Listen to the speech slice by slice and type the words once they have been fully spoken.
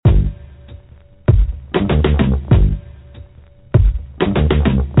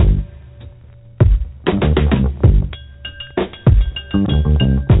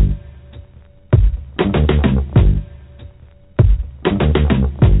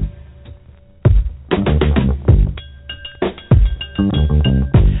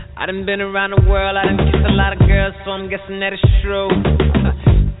done been around the world, I done kissed a lot of girls, so I'm guessing that it's true.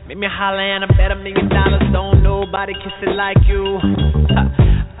 Make me holler and I bet $1 million. Don't nobody kiss it like you.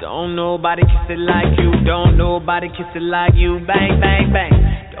 Don't nobody kiss it like you. Don't nobody kiss it like you. Bang, bang, bang.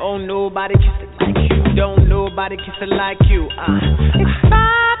 Don't nobody kiss it like you. Don't nobody kiss it like you. It's 5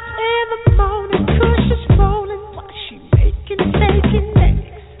 in the morning, Kush is rolling while she making, taking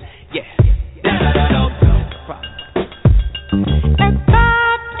eggs. Yeah. At 5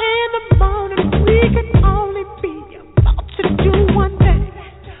 in the morning, we can only be about to do one thing.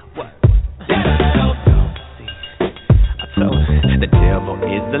 What? I told her the devil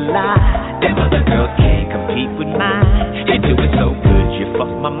is a lie. Them other girls can't compete with mine. You do it so good, you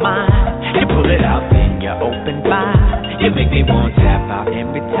fuck my mind. You pull it out, then you open wide. You make me want to tap out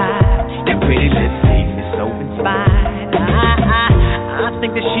every time. Your pretty lips leave me so inspired. I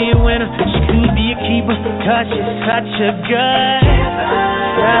think that she a winner. She could be a keeper, cause she's such a good girl.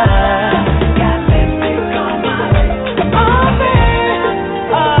 Got lipstick on my lips. Oh, baby.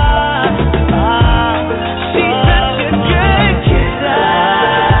 She's such a good kisser.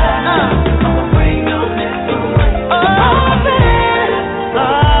 I'ma bring on that food. Oh, baby.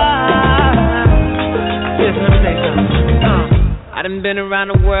 Listen, let me tell you something. I done been around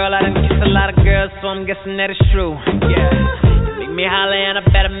the world, I done kissed a lot of girls, so I'm guessing that it's true. Yeah. Me holler and I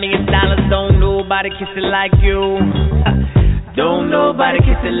bet $1 million. Don't nobody kiss it like you. Don't nobody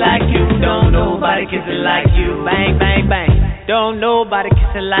kiss it like you. Don't nobody kiss it like you. Bang, bang, bang. Don't nobody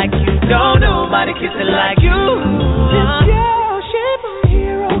kiss it like you. Don't nobody kiss it like you. This girl, she my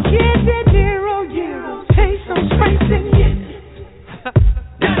hero. Get that zero. Taste some spice in it.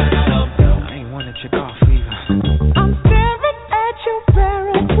 I ain't one that you off either. I'm staring at your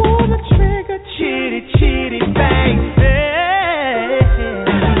barrel. Pull the trigger. Chitty, chitty, bang, bang.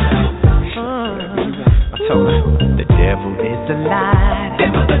 The devil is a lie.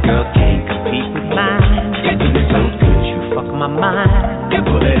 Them other girls can't compete with mine. You do it so good, you fuck my mind. You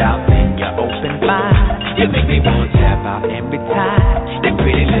pull it out, then you open wide. You make me want to tap out every time. Your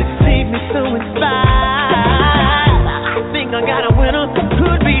pretty lips leave me so inspired. I think I got a winner,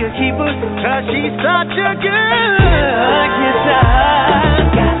 could be a keeper, cause she's such a good kisser.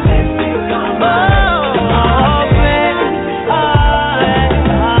 Got lipstick on my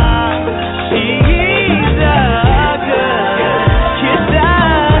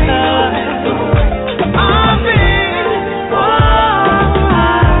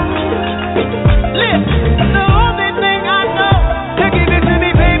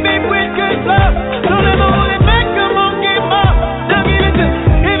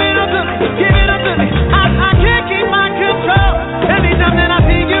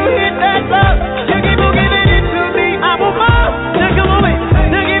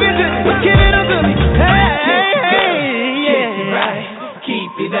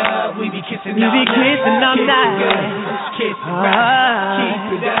we be kissing all night. Kiss it right.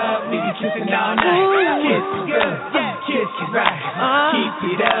 Keep it up. We be kissing all night. Kiss it good. Kiss it right. Keep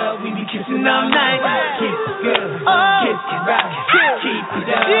it up. We be kissing all night. Kiss it good. Kiss it right. Keep it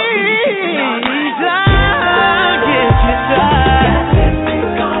up. We be kissing all night. Kiss it right.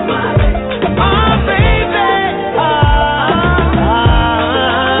 Lipstick on my lips. Oh, baby.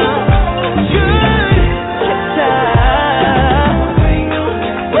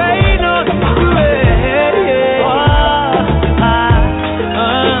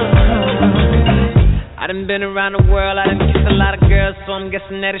 Been around the world, I done kissed a lot of girls, so I'm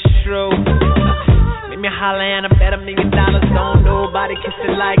guessing that it's true. Make me holler and I bet $1 million. Don't nobody kiss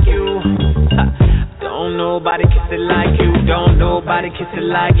it like you. Don't nobody kiss it like you. Don't nobody kiss it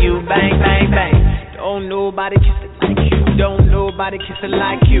like you. Bang, bang, bang. Don't nobody kiss it like you. Don't nobody kiss it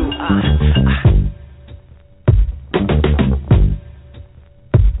like you.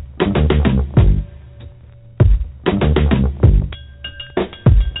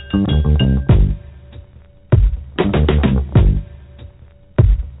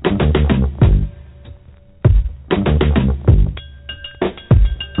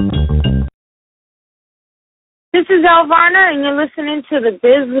 This is Elvana, and you're listening to The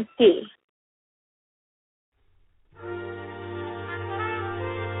Biz with D.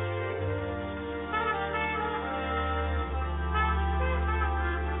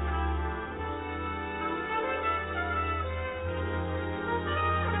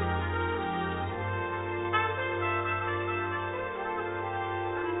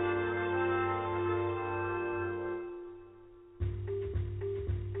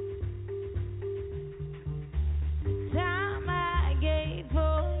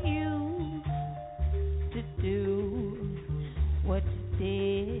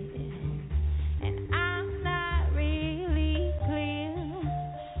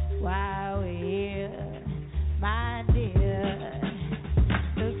 Why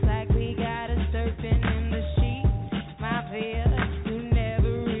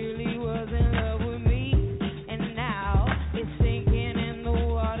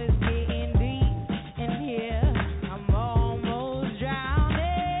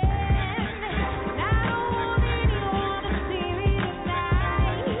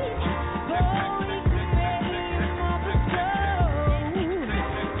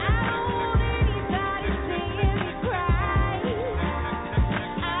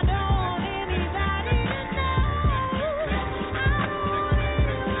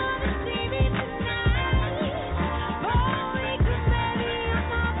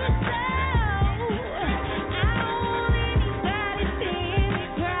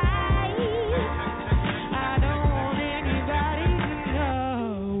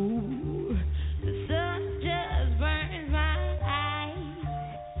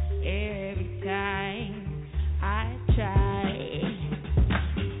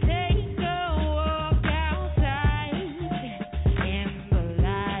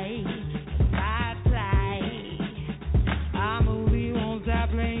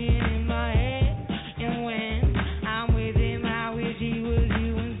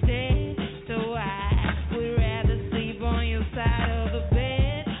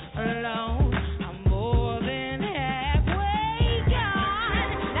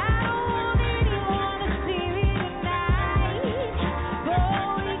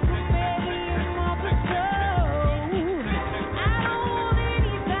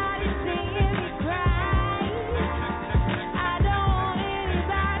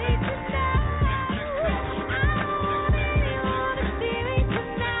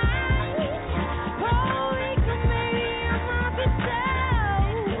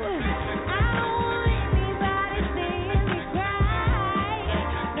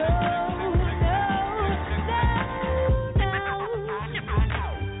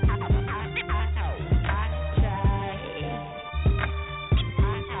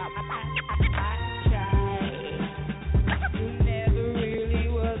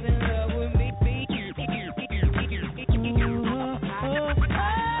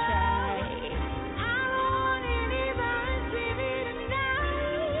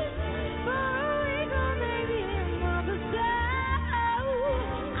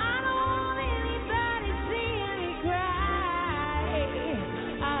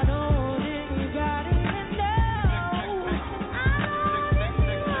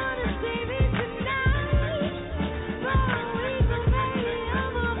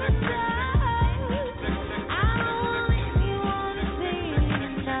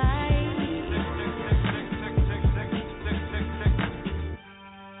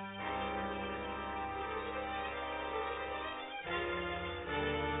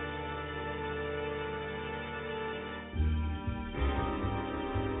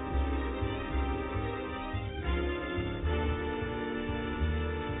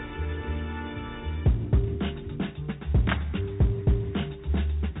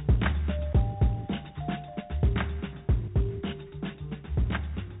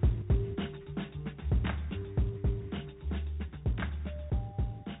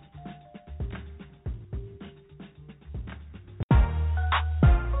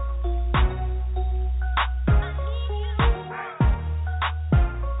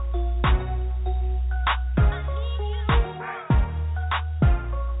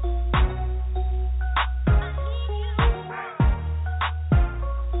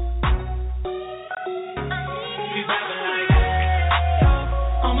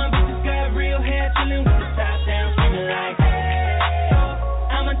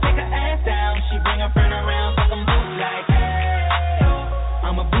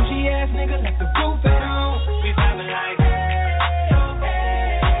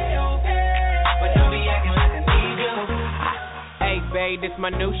this my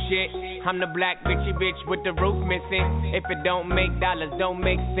new shit. I'm the black bitchy bitch with the roof missing. If it don't make dollars, don't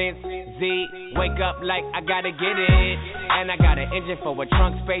make sense. Z, wake up like I gotta get it. And I got an engine for a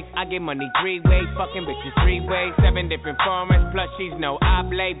trunk space. I get money 3 ways, fucking bitches 3 ways. 7 different formats, plus she's no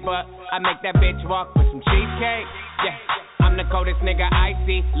oblate. But I make that bitch walk with some cheesecake. Yeah, I'm the coldest nigga I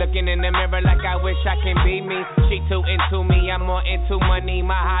see. Looking in the mirror like I wish I can be me. She too into me, I'm more into money.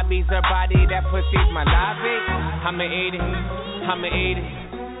 My hobbies, her body, that pussy's my lobby. I'ma eat it, I'ma eat it.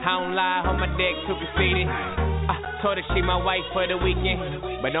 I don't lie, on my dick, too conceited. I told her she my wife for the weekend.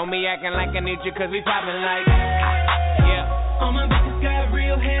 But don't be acting like I need you, cause we poppin' like, yeah. All my bitches got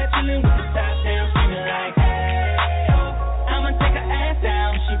real hair, chillin' with the top down, screamin' like, hey, oh. I'ma take her ass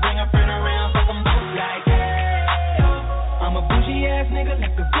down, she bring her friend around, fuck 'em both like, hey, oh. I'm a bougie ass nigga,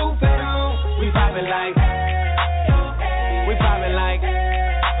 left the roof at home. We poppin' like, hey, oh, hey. We poppin' like,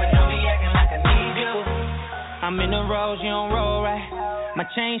 but don't be acting like I need you. I'm in the rose, you don't roll right. My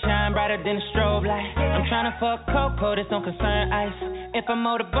chain shine brighter than a strobe light. I'm tryna fuck Coco, this don't concern ice. If I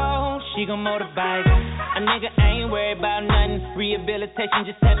motorboat, she gon' motorbike. A nigga ain't worried about nothing. Rehabilitation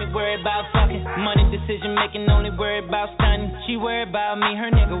just had me worried about fucking. Money decision making, only worried about stunning. She worried about me,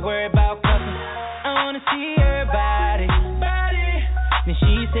 her nigga worried about cussing. I wanna see her body. Then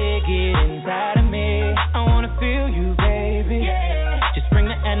she said, get inside of me. I wanna feel you, baby. Just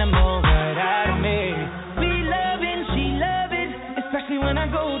bring the animal right out of me. We loving, she loving, especially when I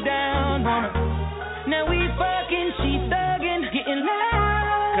go down on her. Now we fucking, she thuggin', getting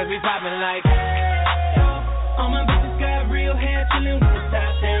loud. cause we poppin' like, hey, oh. All my bitches got real hair, chillin' with the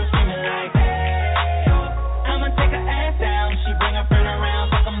top down, screamin' like, hey, oh. I'ma take her ass down, she bring her friend around,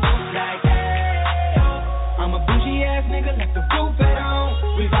 fuck 'em both like, hey, oh. I'm a bougie ass nigga, left the roof at home.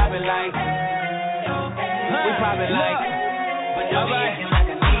 We poppin' like, hey, oh, hey. We poppin' like, but don't be acting like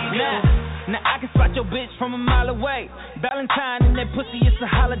I need you. Now I can spot your bitch from a mile away. Valentine and that pussy, it's a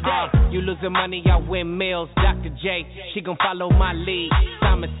holiday. You losing money, I win meals. Dr. J, she gon' follow my lead.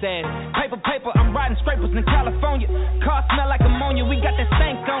 Simon says, paper, I'm riding scrapers in California. Car smell like ammonia, we got that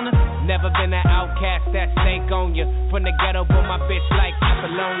stank on us. Never been an outcast, that stank on you. From the ghetto, but my bitch like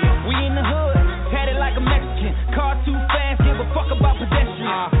Apollonia. We in the hood, had it like a Mexican. Car too fast, give a fuck about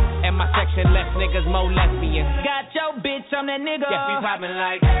pedestrians. And my section, less niggas, more lesbians. Got your bitch, I'm that nigga. Yeah, we poppin'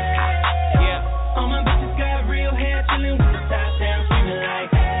 like, yeah. All my bitches got real hair, chillin' with the top down, screamin' like,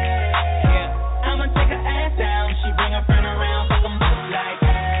 hey, yeah. I'ma take her ass down, she bring her friend around, fuck 'em both like,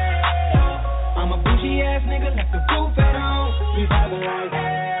 hey, oh. I'm a bougie ass nigga, left the roof at home. We poppin' like,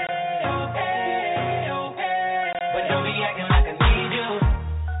 hey, oh, hey, oh, hey. But don't be acting like I need you.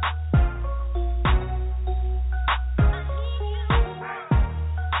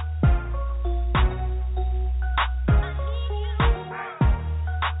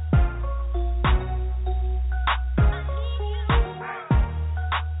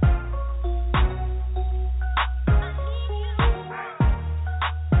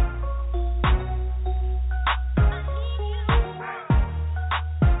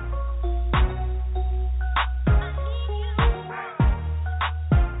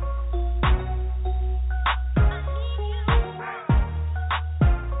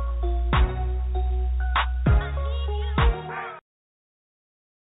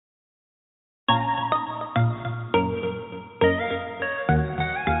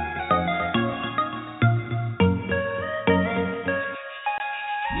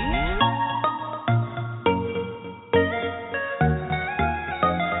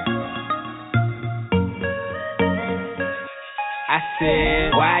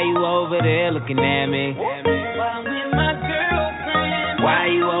 Why you over there looking at me? While I'm with my girlfriend. Why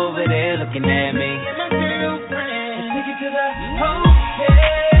you over there looking at me? With my girlfriend. Let's take it to the hotel.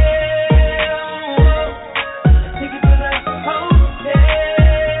 Let's take it to the hotel.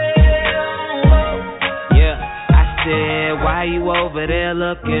 Yeah, I said, why you over there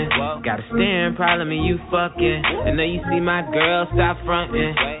looking? Got a staring problem and you fucking. I know you see my girl, stop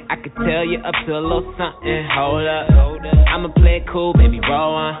fronting. I could tell you up to a little something. Hold up, I'ma play it cool, baby,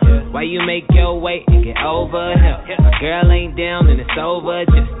 roll on. Why you make your way and get over here? My girl ain't down and it's over.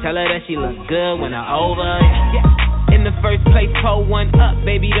 Just tell her that she look good when I'm over. In the first place, pull one up,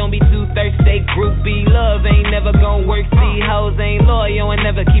 baby, don't be too thirsty. Groupie love ain't never gon' work. See, hoes ain't loyal and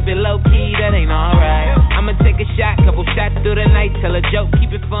never keep it low key. That ain't alright. I'ma take a shot, couple shots through the night. Tell a joke,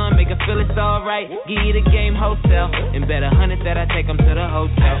 keep it fun, make her feel it's alright. Give you the game wholesale, and bet 100 that I take 'em to the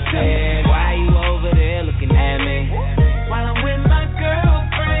hotel. Said, why you over there looking at me? While I'm with my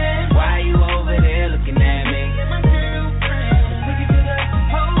girlfriend. Why you over there looking at me? With my girlfriend. Let's take it to the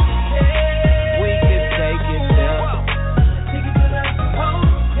hotel. We could take it there. Let's take it to the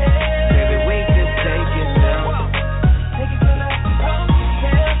hotel. Baby, we could take it there. Take it to the hotel.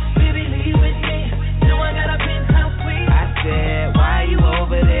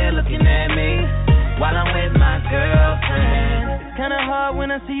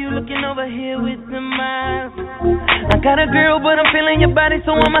 over here with the miles. I got a girl, but I'm feeling your body,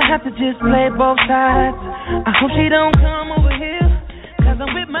 so I'ma have to just play both sides. I hope she don't come over here, cause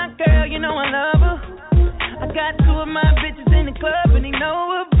I'm with my girl, you know I love her. I got two of my bitches in the club, and they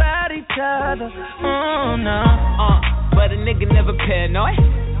know about each other. Oh no. But a nigga never paranoid.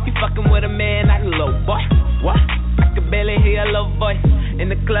 You fucking with a man, not a low boy. What? I can barely hear your low voice. In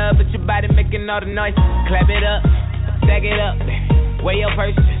the club, but your body making all the noise. Clap it up, stack it up. Wear your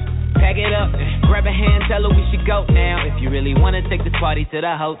purse, pack it up. Grab a hand, tell her we should go now. If you really wanna take this party to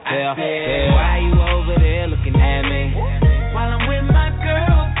the hotel. Why you over there looking at me? While I'm with my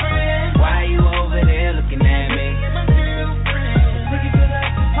girlfriend. Why you over there looking at me? My girlfriend. Take it to the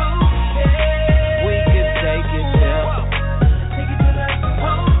hotel. We could take it there. Take it to the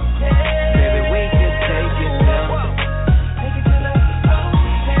hotel. Baby, we could take it there. Take it to the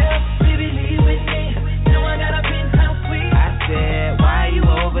hotel. Baby, leave with me. Know I got a penthouse suite. I said, why you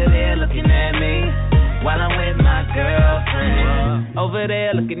over there looking at me? While I'm with my girlfriend. Over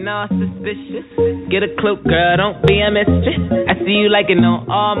there looking all suspicious. Get a clue, girl, don't be a mistress. I see you liking on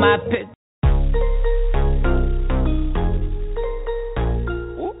all my pictures.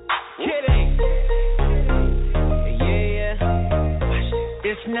 Kidding. Yeah.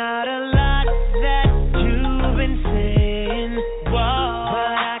 It's not a lot that you've been saying, whoa,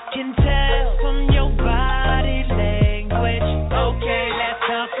 but I can tell from your body language. Okay, let's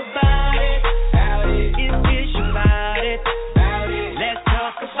talk about it. Is this about it? Let's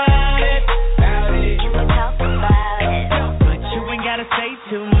talk about it. Can we talk about it? But you ain't gotta say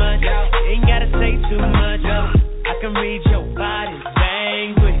too much. Ain't gotta say too much. I can read your body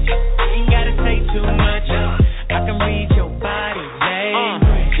language. Ain't gotta say too much. I can read your body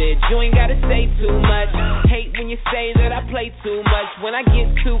language. Said you ain't gotta say too much. Hate when you say that I play too much. When I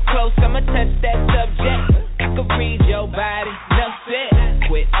get too close, I'ma touch that subject. I can read your body. Enough said.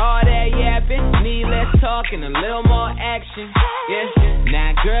 Quit all that yapping. Need less talk and a little more action. Yeah.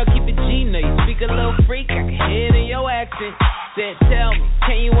 Now, girl, keep it G. Know you speak a little freak. I can hear it in your accent. Said, tell me,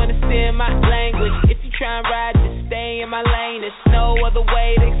 can you understand my language? If you try and ride, just stay in my lane. There's no other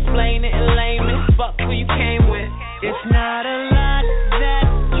way to explain it in layman. Fuck who you came with. It's not a lot that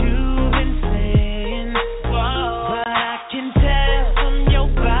you've been saying, whoa, but I can tell from your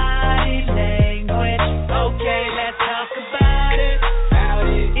body language. Okay, let's talk about it.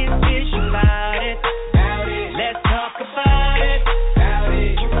 Is this about it? Let's talk about it.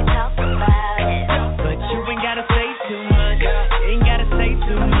 Can we talk about it? But you ain't gotta say too much. Ain't gotta say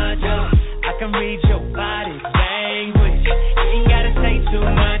too much. I can read your body language. Ain't gotta say too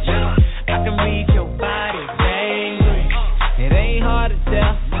much. I can read your body language. It ain't hard to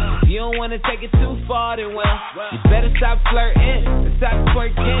tell. If you don't wanna take it too far, then well, you better stop flirting and stop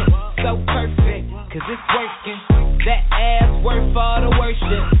twerking. So perfect, cause it's working. That ass worth all the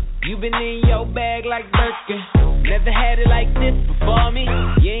worship. You been in your bag like Birkin. Never had it like this before me.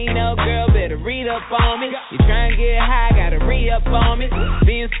 You ain't no girl, better read up on me. You tryna get high, gotta re-up on me.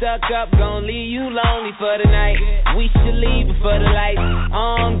 Being stuck up gon' leave you lonely for the night. We should leave before the lights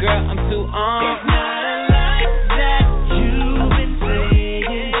on, girl, I'm too on. It's not a lot that you've been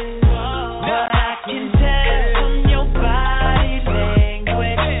saying, but I can tell from your body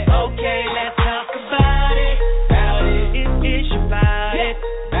language. Okay, let's talk about it. Is this about it?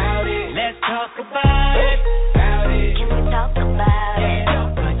 Let's talk about it. Can we talk about it?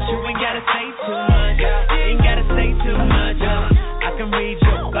 But you ain't gotta say too much. Ain't gotta say too much. I can read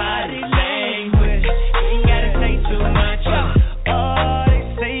your body language. Ain't gotta say too much. Oh, they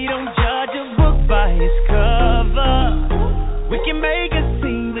say don't judge a book by its cover. We can make a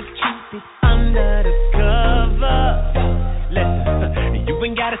scene, but keep it under the cover. Listen, you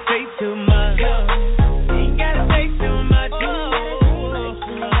ain't gotta say too much. Ain't gotta say too much.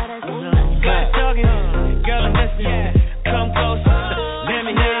 Start talking, girl, I'm listening. Come closer, let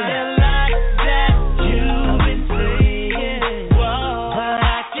me hear you. A lot that you've been saying, but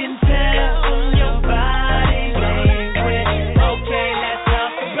I can tell from your body language. Okay, let's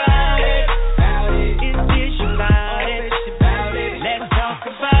talk about it. Is this about it? Let's talk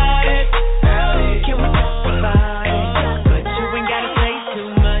about it. Can we talk about it? But you ain't gotta say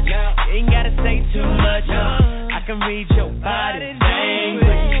too much.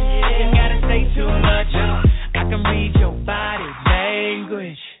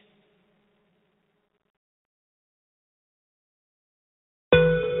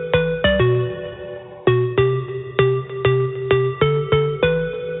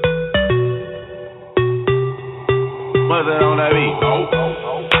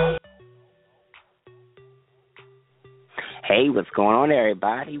 Hey, what's going on,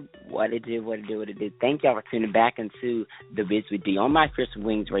 everybody? What it do? Thank y'all for tuning back into The Biz with D on my Chris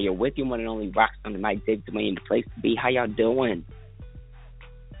Wings Radio with you, one and only Rocks on the mic, David Dwayne, the place to be. How y'all doing?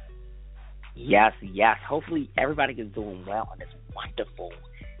 Yes. Hopefully everybody is doing well on this wonderful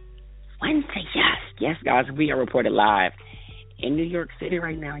Wednesday. Yes, guys. We are reported live in New York City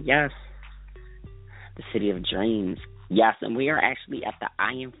right now. Yes, the city of dreams. Yes, and we are actually at the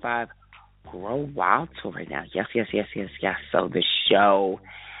IM5 Grow Wild Tour right now. Yes. So the show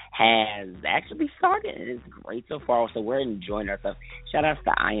has actually started, and it's great so far. So we're enjoying ourselves. Shout out to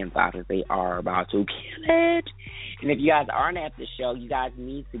the IM5 because they are about to kill it. And if you guys aren't at the show, you guys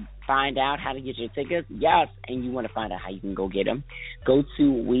need to find out how to get your tickets. Yes, and you want to find out how you can go get them. Go to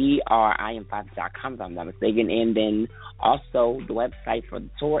weareim5.com, if I'm not mistaken. And then also the website for the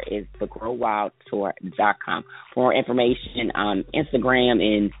tour is thegrowwildtour.com. For more information on Instagram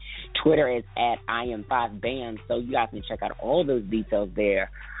and Twitter is at IM5Band. So you guys can check out all those details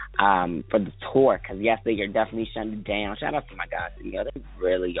there for the tour, because yes, they are definitely shutting it down. Shout out to my guys. You know, they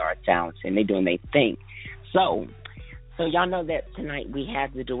really are talented and they're doing their thing. So y'all know that tonight we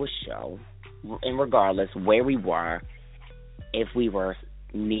had to do a show, and regardless where we were, if we were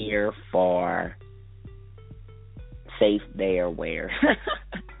near, far, safe, there, where,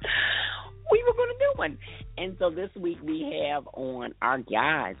 we were going to do one. And so this week we have on our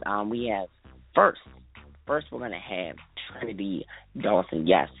guys. We have first we're going to have Trinity, Dawson.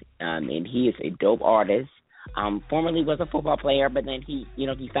 Yes, and he is a dope artist. Formerly was a football player, but then he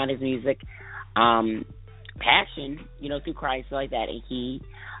found his music passion, through Christ like that, and he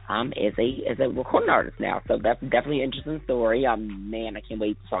is a recording artist now. So that's definitely an interesting story. Man, I can't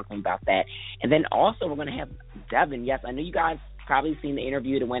wait to talk to him about that. And then also we're going to have Devon. Yes, I know you guys probably seen the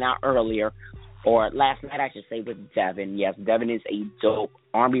interview that went out earlier, or last night I should say, with Devon. Yes, Devon is a dope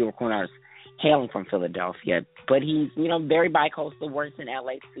R&B recording artist hailing from Philadelphia, but he's very bi-coastal, works in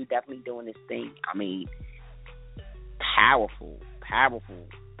LA too, definitely doing his thing. I mean, powerful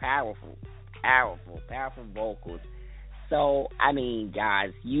vocals. So, I mean,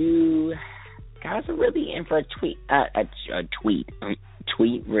 guys, you guys are really in for a treat.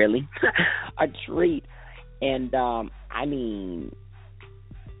 And, I mean,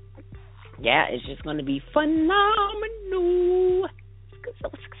 yeah, it's just going to be phenomenal. So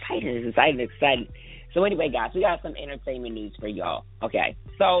excited. So anyway, guys, we got some entertainment news for y'all. Okay,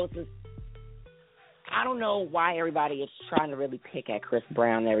 so I don't know why everybody is trying to really pick at Chris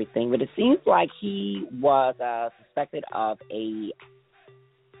Brown and everything, but it seems like he was suspected of a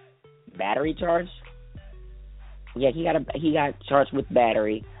battery charge. Yeah, he got charged with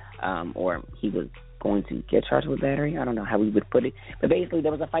battery, or he was going to get charged with battery. I don't know how we would put it, but basically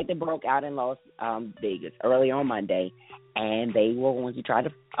there was a fight that broke out in Las Vegas early on Monday, and they were going to try to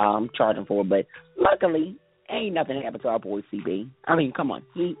charge him for it, but luckily ain't nothing happened to our boy CB. I mean, come on.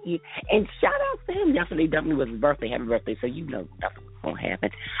 He and shout out to him. Yesterday definitely was his birthday. Happy birthday. So nothing was going to happen.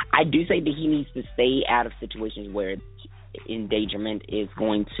 I do say that he needs to stay out of situations where endangerment is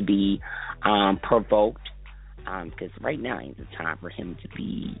going to be provoked, because right now ain't the time for him to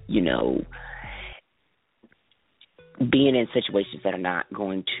be, being in situations that are not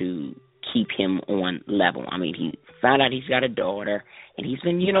going to keep him on level. I mean, he found out he's got a daughter, and he's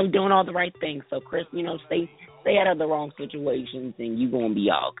been, doing all the right things. So, Chris, stay out of the wrong situations, and you're going to be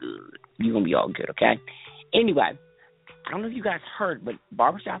all good. You're going to be all good, okay? Anyway, I don't know if you guys heard, but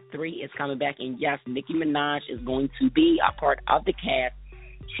Barbershop 3 is coming back, and yes, Nicki Minaj is going to be a part of the cast.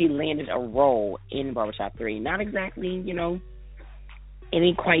 She landed a role in Barbershop 3. Not exactly,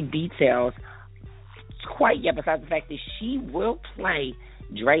 any quite details quite yet, besides the fact that she will play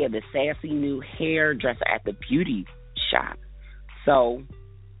Drea, the sassy new hairdresser at the beauty shop. So,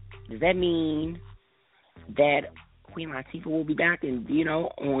 does that mean that Queen Latifah will be back and, on,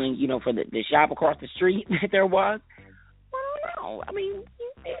 for the shop across the street that there was? Well, I don't know. I mean,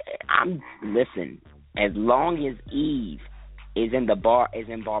 listen, as long as Eve is in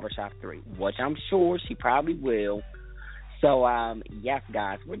Barbershop 3, which I'm sure she probably will. So, yes,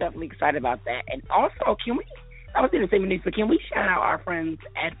 guys, we're definitely excited about that. And also, I was going to say, but can we shout out our friends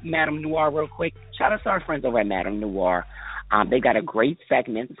at Madame Noir real quick? Shout out to our friends over at Madame Noir. They got a great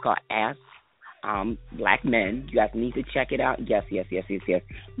segment. It's called Ask Black Men. You guys need to check it out. Yes.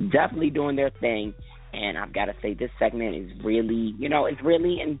 Definitely doing their thing. And I've got to say, this segment is really, it's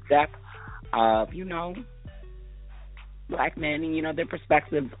really in depth of, Black men and, their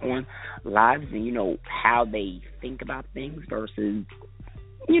perspectives on lives and, how they think about things versus,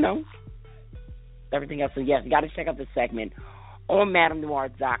 everything else. So, yes, you got to check out the segment on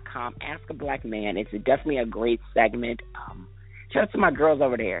MadameNoir.com. Ask a Black Man. It's definitely a great segment. Shout out to my girls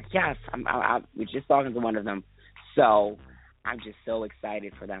over there. Yes, I was just talking to one of them. So, I'm just so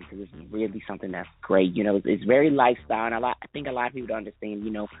excited for them because this is really something that's great. You know, it's very lifestyle, and I think a lot of people don't understand,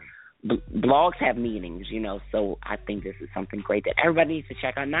 you know, blogs have meanings, you know, so I think this is something great that everybody needs to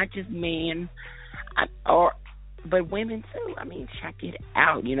check out, not just men, but women too. I mean, check it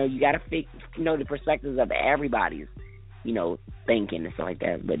out. You know, you got to the perspectives of everybody's, you know, thinking and stuff like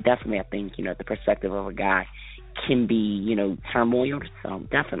that. But definitely, I think, you know, the perspective of a guy can be, you know, turmoil. So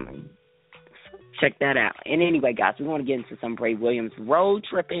definitely check that out. And anyway, guys, we want to get into some Bray Williams road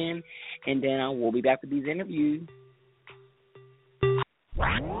tripping, and then we'll be back with these interviews.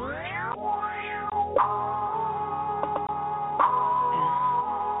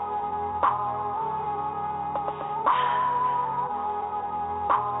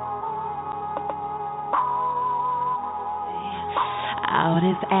 All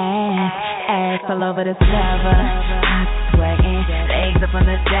this ass all over this lever. I'm sweating, legs up on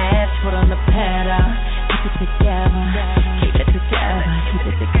the dash, foot on the pedal. Keep it together, keep it together, keep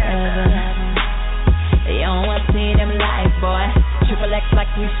it together. You don't want to see them lights, boy. Triple X like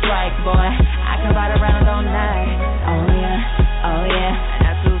 3 strikes, boy. I can ride around all night. Oh yeah,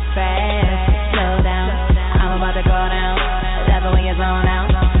 not too fast. Slow down, I'm about to go down. Love it when you're zone out.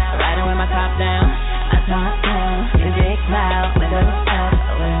 Riding with my top down, my top down. Music loud, windows up,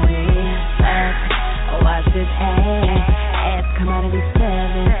 when we fuck. Watch this ass come out of these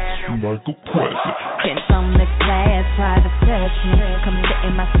 7s. Like a present. Pins on the glass, private session. Come sit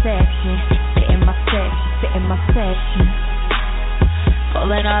in my section, sit in my section, sit in my section.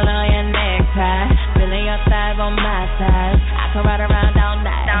 Pulling all on your necktie, feeling your thighs on my side. I can ride around all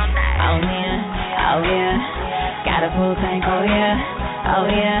night. Oh yeah, got a full tank, oh yeah, oh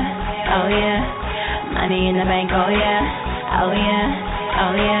yeah, oh yeah. Money in the bank, oh yeah, oh yeah,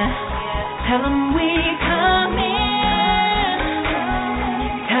 oh yeah. Tell 'em we come in,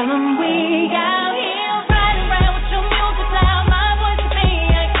 tell 'em we out here riding around with your music loud. My voice is being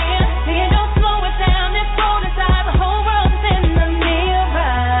here, so you don't slow it down. This road is out, the whole world is in the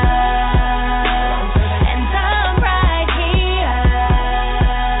mirror, and I'm right here.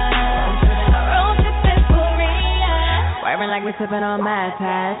 Road trip is for real. Wearing like we're sipping on my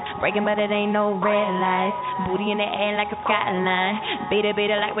ties, breaking but it ain't no red lights. Booty in the air like a skyline. Beat it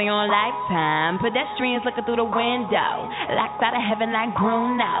like we on Lifetime. Pedestrians looking through the window. Locked out of heaven like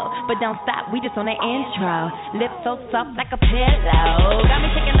Bruno. But don't stop, we just on the intro. Lips so soft like a pillow. Got me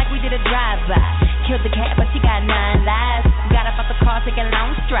thinking like we did a drive-by. Killed the cat but she got 9 lives. Got up out the car taking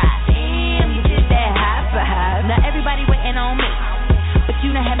long strides. Damn, you did that high five. Now everybody waiting on me, but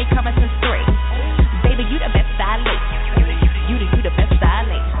you done had me coming since 3. Baby, you the best stylist. You the best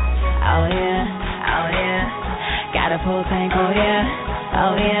stylist. Oh yeah, got a full tank, oh yeah,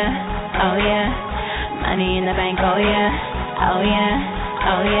 oh yeah, oh yeah. Money in the bank, oh yeah, oh yeah,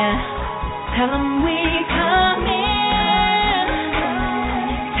 oh yeah. Tell 'em we come in,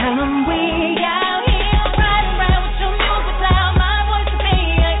 tell 'em we out here riding around with your music loud. My voice is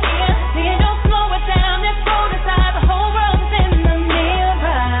being here, so you don't slow it down. This road is out, the whole world is in the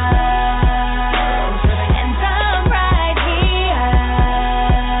mirror, and I'm right here.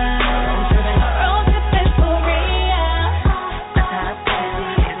 Road trip is for real. My top down,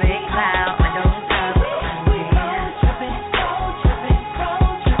 music loud, windows up, we're tripping, road tripping,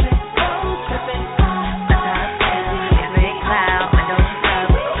 road tripping, road tripping. My top down, music loud, windows up,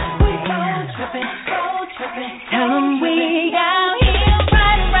 we're tripping, road tripping. Tell 'em we out here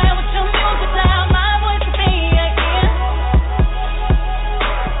riding around with your music loud. My voice is being here.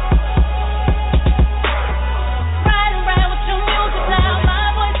 Riding around with your music loud. My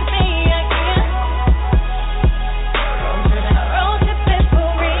voice is being here. Road trip is for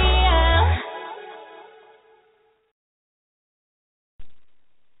real.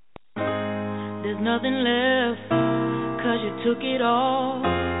 There's nothing left, 'cause you took it all.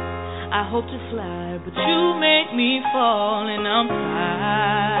 I hope to fly, but you make me fall, and I'm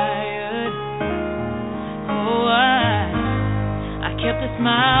tired. Oh, I kept a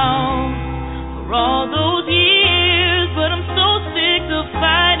smile for all those years, but I'm so sick of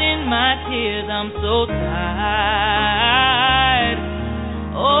fighting my tears. I'm so tired.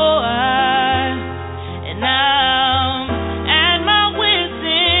 Oh, and I'm at my wit's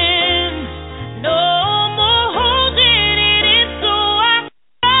end. No more holding it in, so I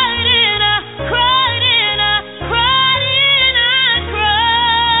cried and I cried and I cried and I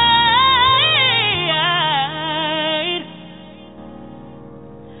cried.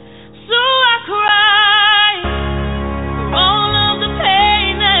 So I cried for all of the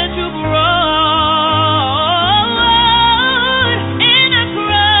pain that you brought.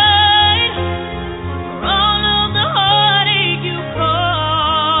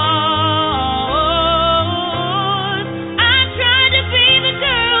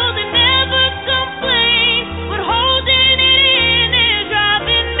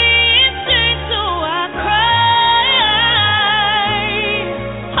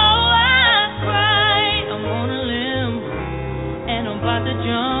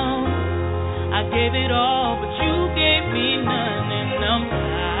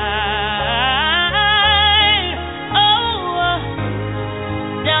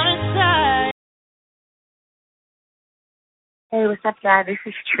 Hey, what's up, y'all? This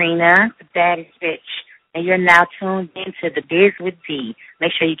is Trina, the baddest bitch, and you're now tuned into The Biz with D.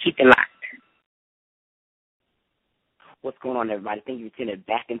 Make sure you keep it locked. What's going on, everybody? Thank you for tuning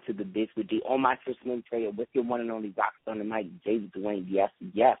back into The Biz with D on my system trader with your one and only rock star tonight, David Dwayne. Yes,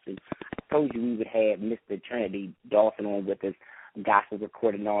 yes. And I told you we would have Mr. Trinity Dawson on with us, gospel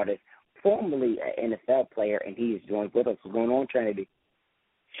recording artist, formerly an NFL player, and he is joined with us. What's going on, Trinity?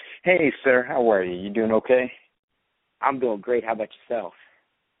 Hey, sir. How are you? You doing okay? I'm doing great. How about yourself?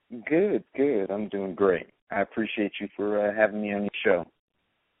 Good, good. I'm doing great. I appreciate you for having me on your show.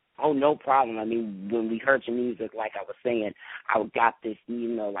 Oh, no problem. I mean, when we heard your music, like I was saying, I got this,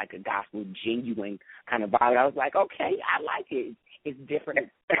 like a gospel, genuine kind of vibe. I was like, okay, I like it. It's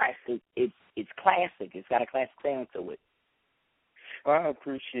different. It's classic. It's got a classic sound to it. Well, I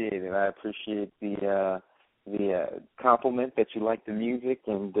appreciate it. I appreciate the compliment that you like the music,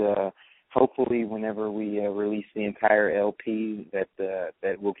 and hopefully, whenever we release the entire LP, that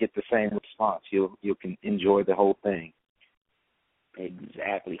we'll get the same response. You can enjoy the whole thing.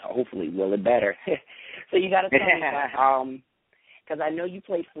 Exactly. Hopefully, will it better. So you got to tell me, because I know you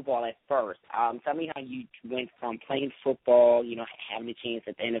played football at first. Tell me how you went from playing football, having a chance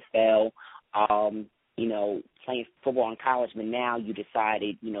at the NFL, playing football in college, but now you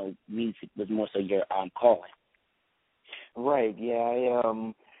decided, music was more so your calling. Right. Yeah.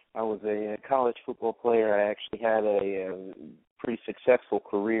 I was a college football player. I actually had a pretty successful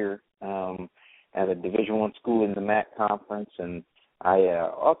career at a Division I school in the MAC conference, and I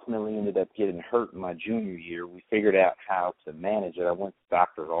ultimately ended up getting hurt in my junior year. We figured out how to manage it. I went to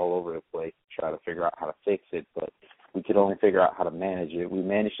doctors all over the place to try to figure out how to fix it, but we could only figure out how to manage it. We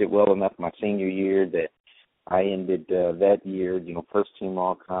managed it well enough my senior year that I ended that year, first team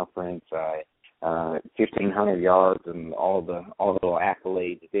all conference. I 1,500 yards and all the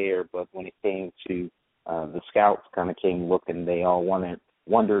accolades there. But when it came to the scouts, kind of came looking, they all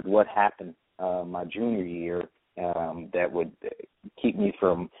wondered what happened my junior year that would keep me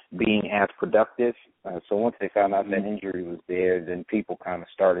from being as productive. So once they found out that injury was there, then people kind of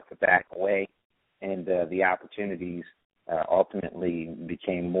started to back away, and the opportunities ultimately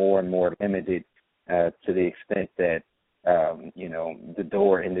became more and more limited to the extent that the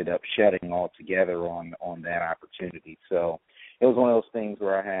door ended up shutting altogether on that opportunity. So it was one of those things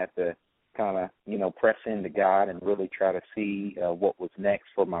where I had to kind of, press into God and really try to see what was next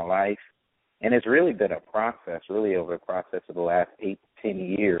for my life. And it's really been a process, really over the process of the last 8 to 10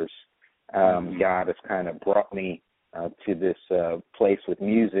 years. God has kind of brought me to this place with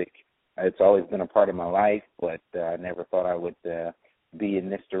music. It's always been a part of my life, but I never thought I would be in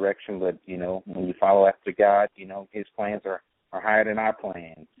this direction. But, when you follow after God, his plans are higher than our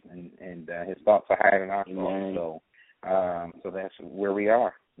plans, and his thoughts are higher than our thoughts. So that's where we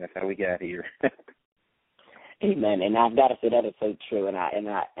are. That's how we got here. Amen. And I've got to say that is so true. And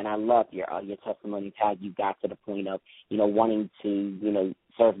I love your testimony, how you got to the point of, wanting to,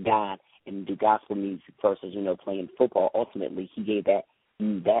 serve God and do gospel music versus, playing football. Ultimately, he gave that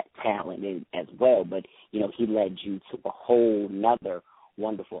talent in as well, but he led you to a whole nother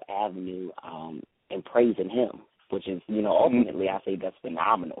wonderful avenue in praising him, which is ultimately I say that's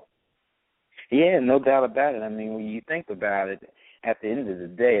phenomenal. Yeah, no doubt about it. I mean, when you think about it, at the end of the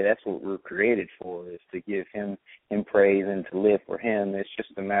day, that's what we're created for, is to give him praise and to live for him. It's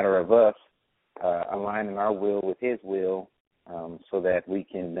just a matter of us aligning our will with his will, so that we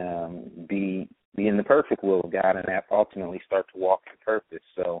can be in the perfect will of God, and that ultimately start to walk in purpose.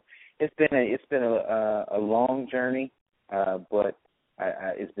 So it's been a long journey, but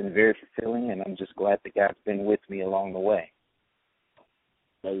it's been very fulfilling, and I'm just glad that God's been with me along the way.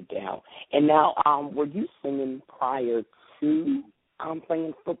 No doubt. And now, were you singing prior to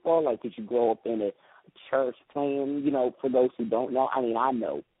playing football? Like, did you grow up in a church playing? For those who don't know, I mean, I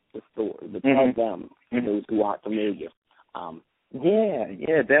know the story, but tell them, for those who aren't familiar.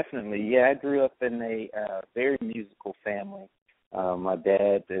 Yeah, definitely. Yeah, I grew up in a very musical family. My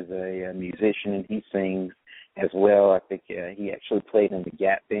dad is a musician, and he sings as well. I think he actually played in the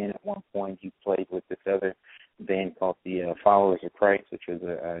Gap Band at one point. He played with this other band called the Followers of Christ, which was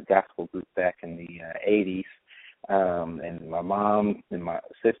a gospel group back in the 80s. And my mom and my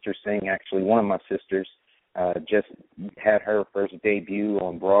sister sing. Actually, one of my sisters just had her first debut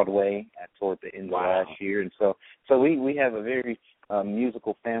on Broadway toward the end of last year. And so we have a very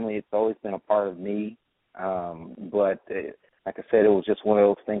musical family. It's always been a part of me. But like I said, it was just one of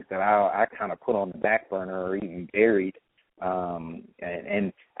those things that I kind of put on the back burner or even buried.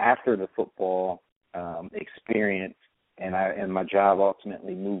 And after the football experience, and my job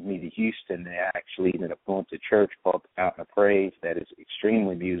ultimately moved me to Houston, I actually ended up going to a church called the Fountain of Praise that is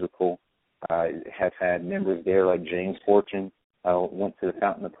extremely musical. Has had members there like James Fortune, went to the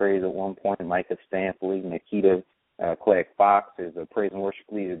Fountain of Praise at one point. Micah Stampley, Nikita Clegg Fox is a praise and worship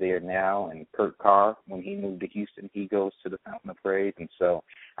leader there now, and Kurt Carr, when he moved to Houston, he goes to the Fountain of Praise. And so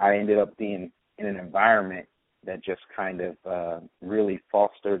I ended up being in an environment that just kind of really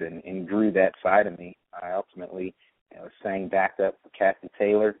fostered and grew that side of me. I ultimately sang backup for Kathy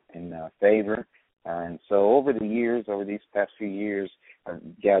Taylor in Favor. And so over the years, over these past few years,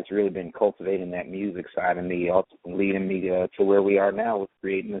 God's really been cultivating that music side of me, ultimately leading me to where we are now with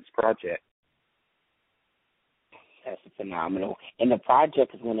creating this project. That's phenomenal. And the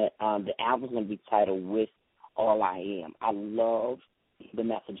project is the album's going to be titled With All I Am. I love the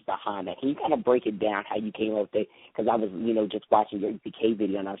message behind that. Can you kind of break it down how you came up with it? Because I was, just watching your EPK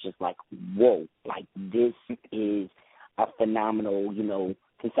video, and I was just like, whoa, like this is a phenomenal,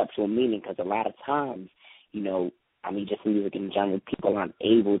 conceptual meaning, because a lot of times, just music in general, people aren't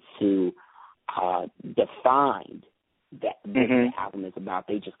able to define that what the album is about.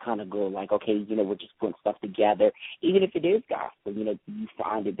 They just kind of go like, okay, we're just putting stuff together. Even if it is gospel, you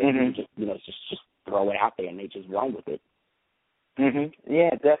find it that you just throw it out there and they just run with it.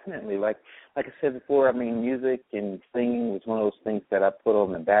 Yeah, definitely. Like I said before, music and singing was one of those things that I put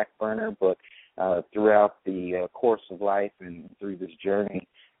on the back burner, but throughout the course of life and through this journey,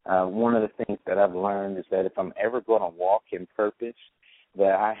 one of the things that I've learned is that if I'm ever going to walk in purpose,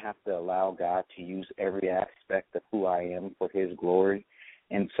 that I have to allow God to use every aspect of who I am for His glory.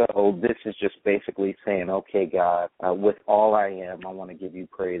 And so this is just basically saying, okay, God, with all I am, I want to give you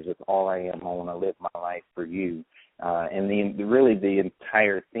praise. With all I am, I want to live my life for you. And the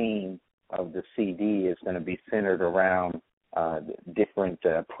entire theme of the CD is going to be centered around different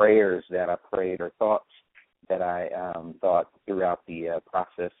prayers that I prayed or thoughts that I thought throughout the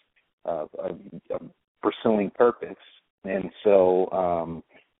process of pursuing purpose. And so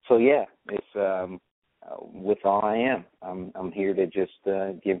yeah, it's with all I am. I'm here to just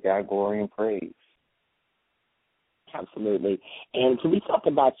give God glory and praise. Absolutely. And can we talk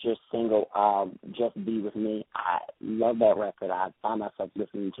about your single, Just Be With Me? I love that record. I find myself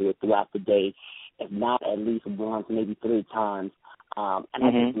listening to it throughout the day, if not at least once, maybe 3 times. And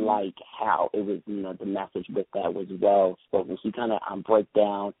I just like how it was, the message with that was well spoken. So you kind of break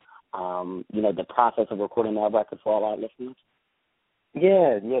down, the process of recording that record for all our listeners?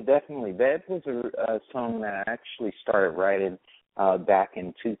 Yeah, definitely. That was a song that I actually started writing back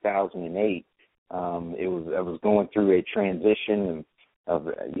in 2008. I was going through a transition of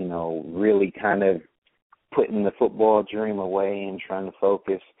really kind of putting the football dream away and trying to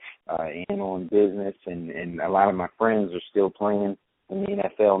focus in on business, and a lot of my friends are still playing in the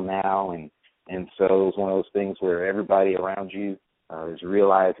NFL now, and so it was one of those things where everybody around you is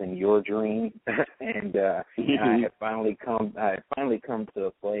realizing your dream, and I had finally come to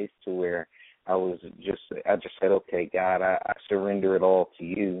a place to where I just said, okay, God, I surrender it all to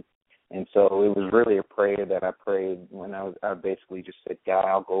you. And so it was really a prayer that I prayed when I basically just said, God,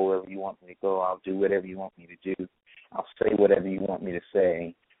 I'll go wherever you want me to go. I'll do whatever you want me to do. I'll say whatever you want me to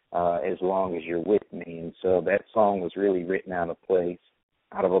say, as long as you're with me. And so that song was really written out of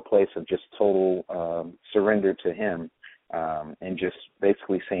a place of just total surrender to Him, and just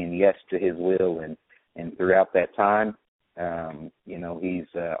basically saying yes to His will. And throughout that time, He's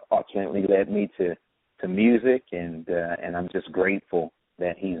ultimately led me to music, and I'm just grateful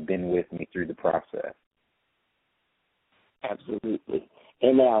that He's been with me through the process. Absolutely.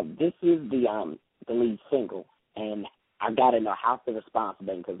 And now this is the lead single, and I got to know how's the response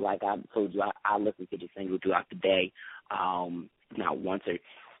been, because like I told you, I listen to the single throughout the day, not once,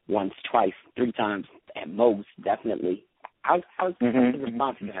 twice, 3 times at most, definitely. How's the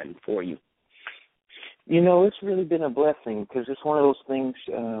response been for you? It's really been a blessing, because it's one of those things,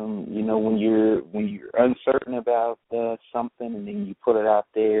 when you're uncertain about something, and then you put it out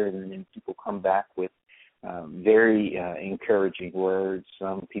there, and then people come back with very encouraging words.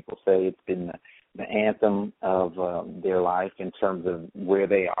 Some people say it's been the anthem of their life in terms of where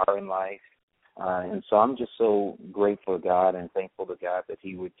they are in life. And so I'm just so grateful to God and thankful to God that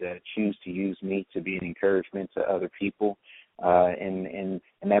He would choose to use me to be an encouragement to other people. And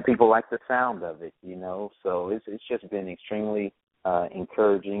that people like the sound of it, So it's just been extremely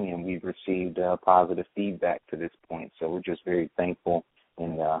encouraging, and we've received positive feedback to this point. So we're just very thankful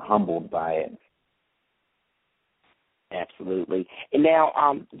and humbled by it. Absolutely. And now,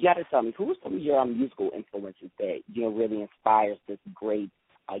 you got to tell me, who are some of your musical influences that really inspires this great,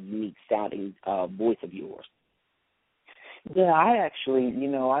 unique sounding voice of yours? Yeah, I actually,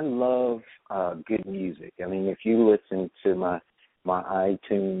 I love good music. I mean, if you listen to my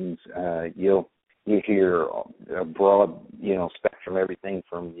iTunes, you'll hear a broad, spectrum, everything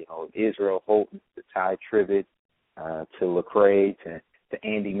from, Israel Houghton to Ty Tribbett, to Lecrae to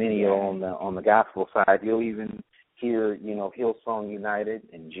Andy Mineo on the gospel side. You'll even hear, Hillsong United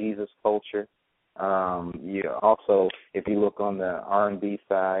and Jesus Culture. Also, if you look on the R&B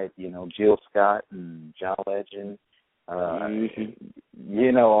side, Jill Scott and John Legend,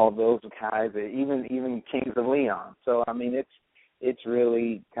 all those guys, even Kings of Leon. So I mean, it's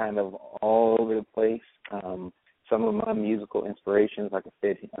really kind of all over the place. Some of my musical inspirations, like I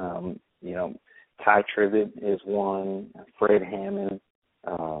said, Ty Tribbett is one, Fred Hammond,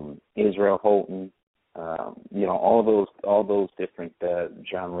 Israel Houghton. All those different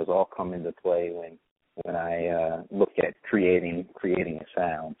genres all come into play when I look at creating a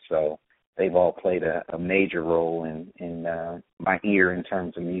sound. So they've all played a major role in my ear in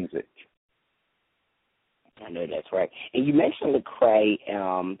terms of music. I know that's right. And you mentioned Lecrae,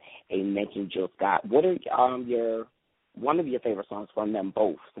 and you mentioned Jill Scott. What are one of your favorite songs from them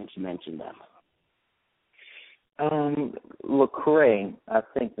both, since you mentioned them? Lecrae, I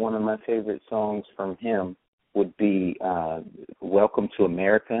think one of my favorite songs from him would be Welcome to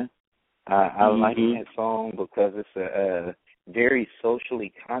America. I like that song because it's a very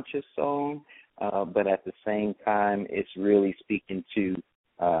socially conscious song, but at the same time, it's really speaking to,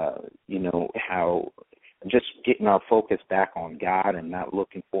 how just getting our focus back on God and not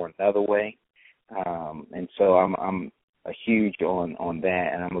looking for another way. And so I'm a huge on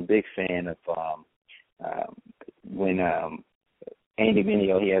that, and I'm a big fan of when Andy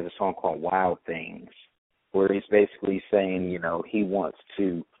Mineo, he has a song called Wild Things, where he's basically saying, he wants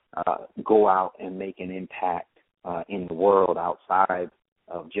to go out and make an impact in the world outside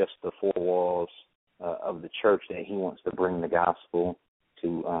of just the four walls of the church, that he wants to bring the gospel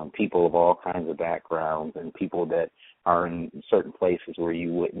to people of all kinds of backgrounds and people that are in certain places where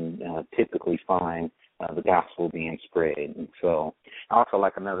you wouldn't typically find the gospel being spread. And so I also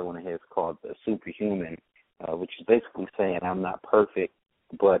like another one of his called Superhuman, which is basically saying I'm not perfect,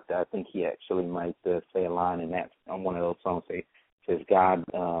 but I think he actually might say a line in that on one of those songs says God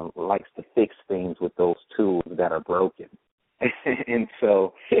likes to fix things with those tools that are broken. And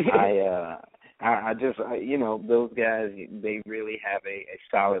so I just those guys, they really have a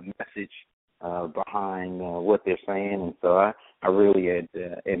solid message behind what they're saying, and so I really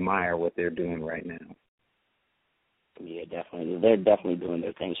admire what they're doing right now. Yeah, definitely. They're definitely doing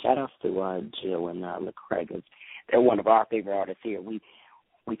their thing. Shout outs to Jill and Lecrae, because they're one of our favorite artists here. We've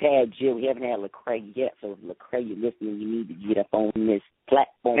had Jill, we haven't had Lecrae yet, so if Lecrae, you're listening, you need to get up on this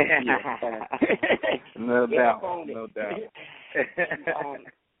platform here. No doubt.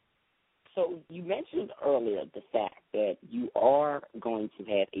 So you mentioned earlier the fact that you are going to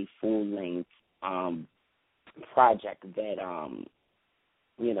have a full-length project that,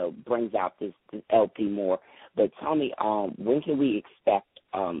 brings out this LP more. But tell me, when can we expect,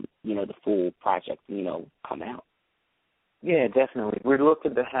 the full project, come out? Yeah, definitely. We're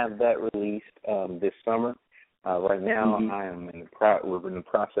looking to have that released this summer. Right now, I am we're in the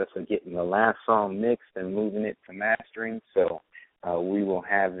process of getting the last song mixed and moving it to mastering. So we will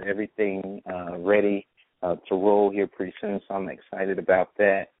have everything ready to roll here pretty soon. So I'm excited about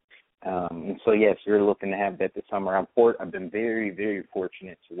that. And so yes, we're looking to have that this summer. I've been very, very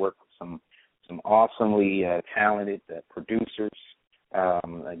fortunate to work with some awesomely talented producers.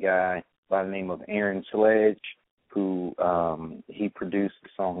 A guy by the name of Aaron Sledge, who he produced the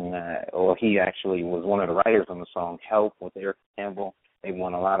song, he actually was one of the writers on the song Help with Eric Campbell. They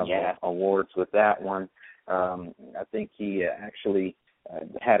won a lot of awards with that one. I think he actually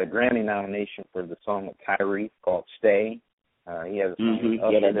had a Grammy nomination for the song with Tyrese called Stay. He has a song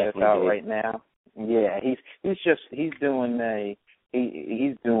that's out right now. Yeah, he's doing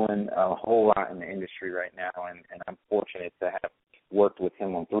a whole lot in the industry right now, and I'm fortunate to have worked with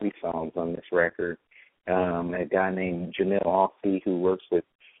him on 3 songs on this record. A guy named Jamil Alfi, who works with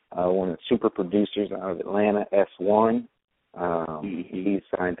one of the super producers out of Atlanta, S1. He's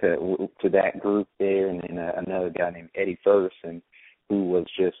signed to that group there, and then another guy named Eddie Ferguson, who was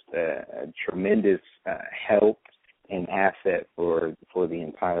just a tremendous help and asset for the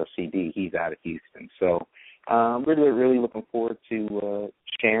entire CD. He's out of Houston. So really looking forward to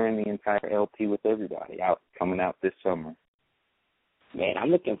sharing the entire LP with everybody coming out this summer. Man, I'm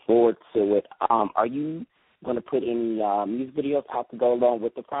looking forward to it. Are you going to put any music videos out to go along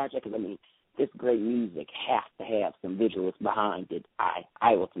with the project? Because, this great music has to have some visuals behind it, I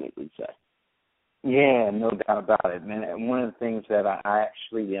ultimately say. Yeah, no doubt about it, man. And one of the things that I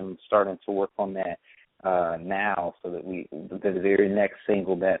actually am starting to work on that now, so that the very next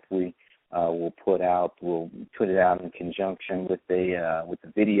single that we will put out, we'll put it out in conjunction with the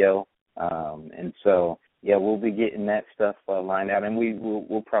video, and so. Yeah, we'll be getting that stuff lined out, and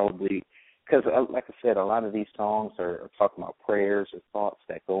we'll probably because like I said, a lot of these songs are talking about prayers or thoughts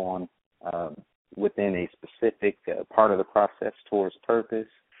that go on within a specific part of the process towards purpose,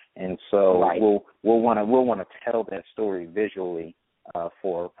 and so we'll want to tell that story visually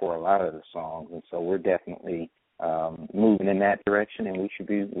for a lot of the songs, and so we're definitely moving in that direction, and we should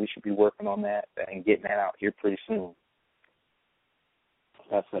be working on that and getting that out here pretty soon.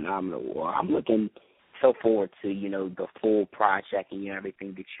 That's phenomenal. Well, I'm looking so forward to, the full project and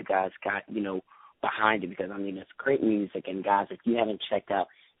everything that you guys got, behind it, because, it's great music. And, guys, if you haven't checked out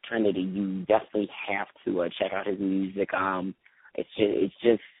Trinity, you definitely have to check out his music. It's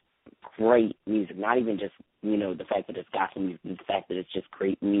just great music, not even just, the fact that it's gospel music, the fact that it's just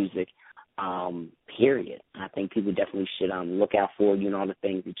great music, period. I think people definitely should look out for, all the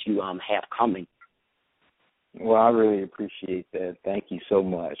things that you have coming. Well, I really appreciate that. Thank you so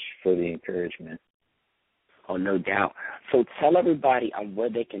much for the encouragement. Oh, no doubt. So tell everybody where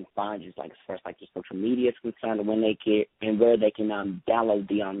they can find you, like as far as like your social media is concerned, and when they can, and where they can download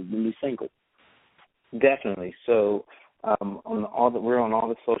the new single. Definitely. So we're on all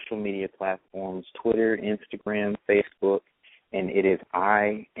the social media platforms: Twitter, Instagram, Facebook, and it is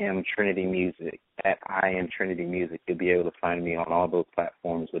I Am Trinity Music. At I Am Trinity Music, you'll be able to find me on all those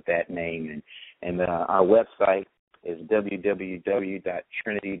platforms with that name. And our website is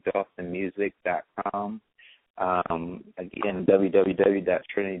www.trinitydawsonmusic.com. Again,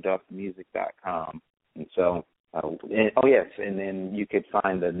 www.trinitydawsonmusic.com. And so, and then you could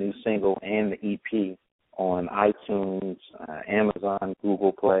find the new single and the EP on iTunes, Amazon,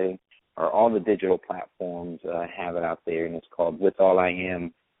 Google Play, or all the digital platforms have it out there, and it's called With All I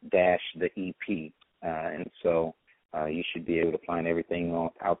Am the EP. And so you should be able to find everything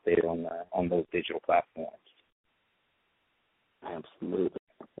out there on those digital platforms. Absolutely.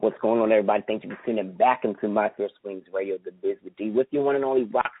 What's going on, everybody? Thank you for tuning back into My First Wings Radio, The Biz with D, with your one and only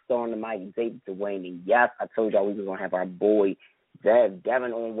rock star on the mic, David Dwayne. And yes, I told y'all we were going to have our boy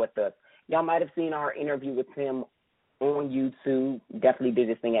Devon on with us. Y'all might have seen our interview with him on YouTube. Definitely did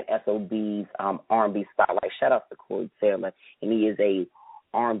this thing at SOB's R&B Spotlight. Shout out to Corey Taylor, and he is a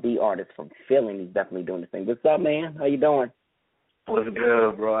R&B artist from Philly. He's definitely doing this thing. What's up, man? How you doing? What's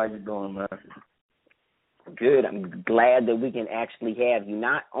good, bro? How you doing, man? Good. I'm glad that we can actually have you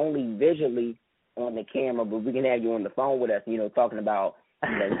not only visually on the camera, but we can have you on the phone with us, talking about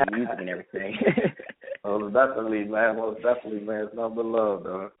music and everything. Oh, definitely, man. Most definitely, man. It's nothing but love,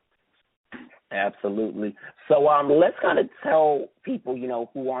 dog. Absolutely. So let's kind of tell people,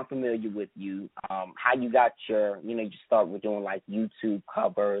 who aren't familiar with you, how you got your, you start with doing like YouTube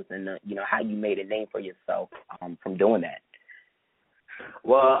covers and, how you made a name for yourself from doing that.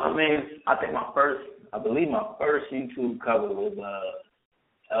 Well, I think my first YouTube cover was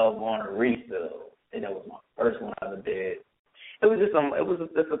Elvon Refill, and that was my first one I ever did. It was just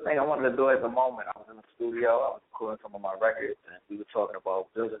a thing I wanted to do at the moment. I was in the studio, I was recording some of my records, and we were talking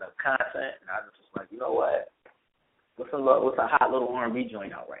about building up content, and I was just like, you know what? What's a hot little R&B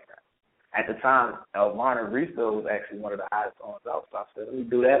joint out right now? At the time, Elvon Refill was actually one of the hottest songs out, so I said, let me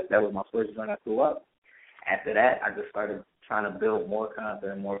do that. That was my first joint I threw up. After that, I just started trying to build more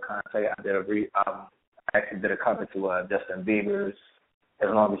content. I actually did a cover to Justin Bieber's As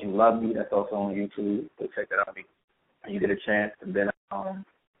Long As You Love Me. That's also on YouTube, so check that out when you get a chance. And then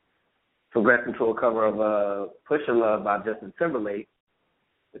progressed into a cover of Push Your Love by Justin Timberlake,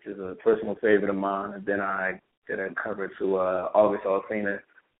 which is a personal favorite of mine. And then I did a cover to August Alsina,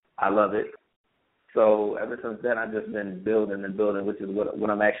 I Love It. So ever since then, I've just been building, which is what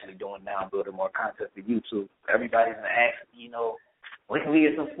I'm actually doing now, building more content for YouTube. Everybody's been asking, when can we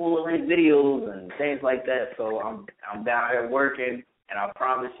get some full-length videos and things like that? So I'm down here working, and I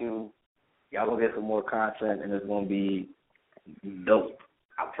promise you, y'all gonna get some more content, and it's gonna be dope.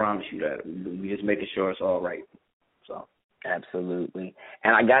 I promise you that. We just making sure it's all right. So absolutely.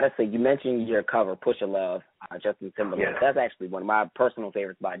 And I gotta say, you mentioned your cover, Push Your Love, Justin Timberlake. Yeah. That's actually one of my personal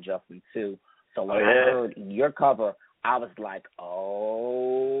favorites by Justin too. So when I heard your cover, I was like,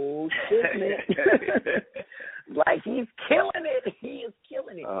 oh, shit, man. Like, he's killing it. He is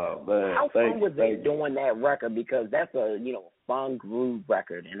killing it. Oh, man. How fun was it doing that record? Because that's a, fun groove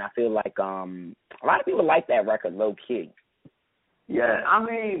record. And I feel like a lot of people like that record low-key. Yeah,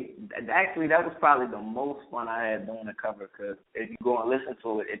 actually, that was probably the most fun I had doing the cover, because if you go and listen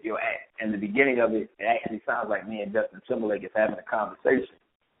to it, if you're in the beginning of it, it actually sounds like me and Justin Timberlake is having a conversation.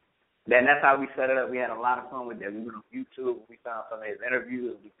 Then that's how we set it up. We had a lot of fun with that. We went on YouTube. We found some of his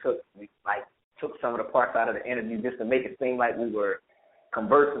interviews. We took some of the parts out of the interview just to make it seem like we were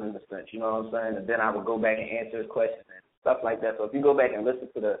conversing in a sense. You know what I'm saying? And then I would go back and answer his questions and stuff like that. So if you go back and listen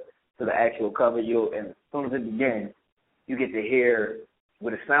to the actual cover, and as soon as it begins, you get to hear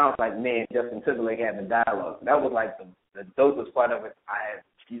what it sounds like me and Justin Timberlake having dialogue. That was like the dopest part of it.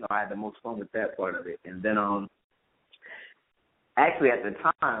 I had the most fun with that part of it. And then actually at the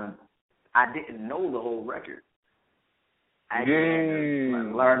time I didn't know the whole record. I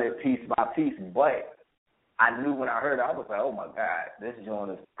actually learned it piece by piece, but I knew when I heard it, I was like, oh my God, this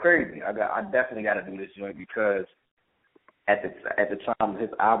joint is crazy. I definitely got to do this joint because at the time his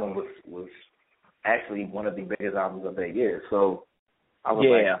album was actually one of the biggest albums of that year. So I was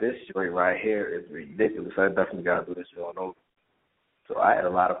like, this joint right here is ridiculous. I definitely got to do this joint over. So I had a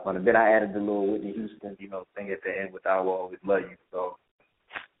lot of fun. And then I added the little Whitney Houston, thing at the end with I Will Always Love You. So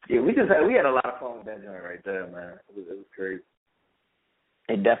yeah, we had a lot of fun with that joint right there, man. It was crazy.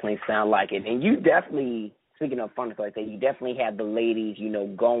 It definitely sounded like it. And you definitely, speaking of fun like that, you definitely had the ladies,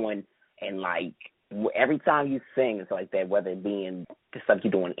 going and like every time you sing, it's like that, whether it be in the stuff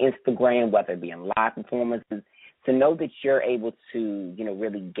you do on Instagram, whether it be in live performances, to know that you're able to,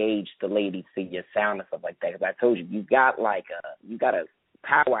 really gauge the ladies to your sound and stuff like that. Because I told you, you got a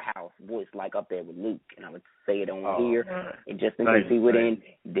powerhouse voice like up there with Luke, and I would say it on here, and just in case you didn't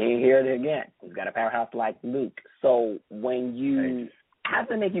hear it again. You got a powerhouse like Luke. So when you have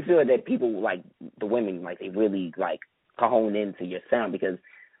to make you feel that people like the women, like they really like hone into your sound, because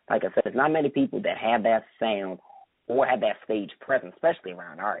like I said, there's not many people that have that sound or have that stage presence, especially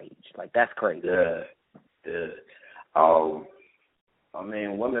around our age. Like that's crazy. Yeah. I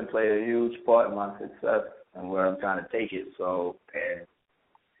mean, women play a huge part in my success and where I'm trying to take it. So, and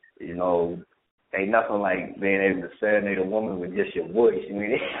ain't nothing like being able to serenade a woman with just your voice. I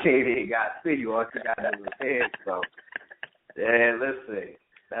mean, they got to see you, all you got to do is head. So, yeah, listen,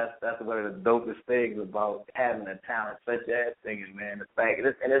 that's one of the dopest things about having a talent such as singing, man. The fact,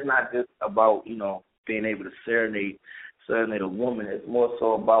 and it's not just about being able to serenade a woman. It's more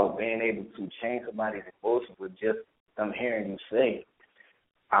so about being able to change somebody's emotions with just them hearing you sing.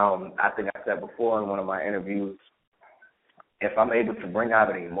 I think I said before in one of my interviews, if I'm able to bring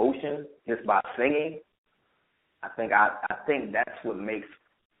out an emotion just by singing, I think that's what makes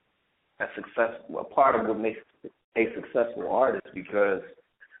a part of what makes a successful artist, because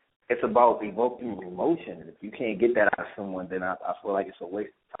it's about evoking emotion. If you can't get that out of someone, then I feel like it's a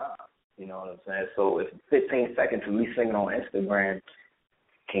waste of time. You know what I'm saying? So if 15 seconds of me singing on Instagram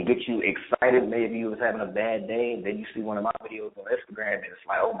can get you excited, maybe you was having a bad day, and then you see one of my videos on Instagram, and it's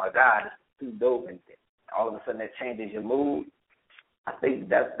like, oh my God, this is too dope, and all of a sudden that changes your mood. I think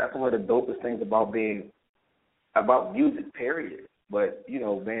that's one of the dopest things about music, period. But being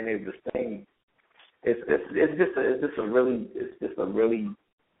able to sing, it's just a really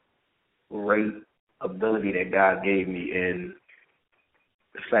great ability that God gave me, and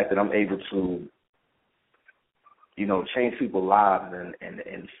the fact that I'm able to, change people's lives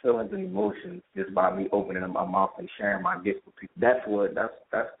and feelings and emotions just by me opening my mouth and sharing my gift with people. That's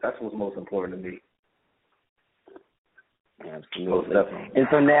what's most important to me. Absolutely. And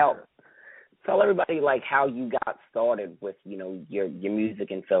so now, tell everybody like how you got started with your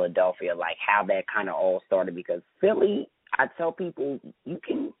music in Philadelphia, like how that kind of all started. Because Philly, I tell people you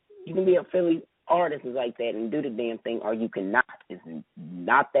can be a Philly artist like that and do the damn thing, or you cannot. It's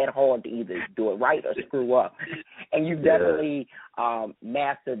not that hard to either do it right or screw up. And you definitely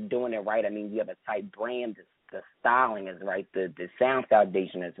mastered doing it right. I mean, you have a tight brand. The styling is right. The sound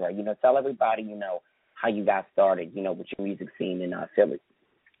foundation is right. Tell everybody, how you got started, with your music scene in Philly.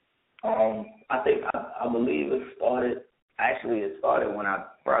 I believe it started when I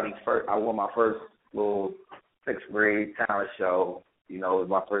won my first little 6th grade talent show. It was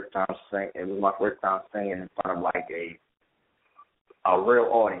my first time singing in front of like a real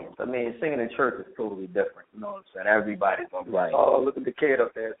audience. I mean, singing in church is totally different. You know what I'm saying? Everybody's gonna be like, oh, look at the kid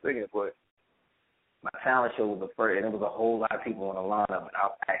up there singing. But my talent show was the first, and there was a whole lot of people on the lineup, and I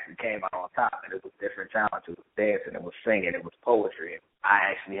actually came out on top. And it was different talent. It was dancing, it was singing, it was poetry. And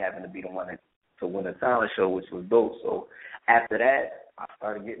I actually happened to be the one to win the talent show, which was dope. So after that, I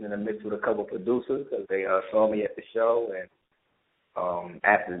started getting in the mix with a couple producers because they saw me at the show, and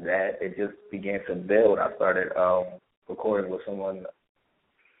after that, it just began to build. I started recording with someone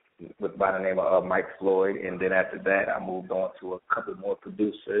by the name of Mike Floyd, and then after that, I moved on to a couple more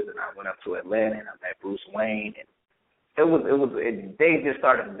producers, and I went up to Atlanta, and I met Bruce Wayne, and they just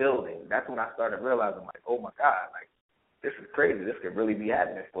started building. That's when I started realizing, like, oh my God, like this is crazy. This could really be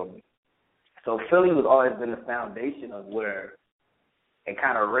happening for me. So Philly has always been the foundation of where it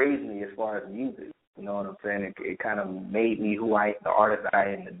kind of raised me as far as music. You know what I'm saying? It kind of made me the artist that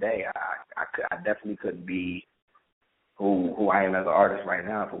I am today. I definitely couldn't be who I am as an artist right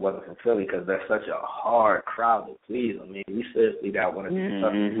now if it wasn't for Philly, because they're such a hard crowd to please. I mean, we seriously got one of the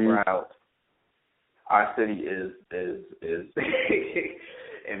toughest crowds our city is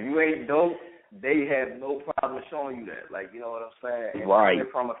if you ain't dope, they have no problem showing you that. Like, you know what I'm saying? And right.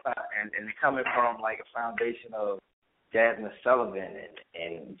 And coming from like a foundation of Jasmine Sullivan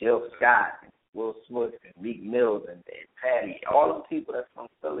and Jill Scott, and Will Smith, and Meek Mills, and Patty, all the people that's from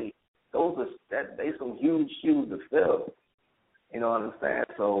Philly, they some huge shoes to fill. You know what I'm saying?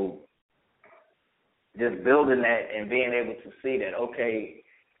 So just building that and being able to see that, okay,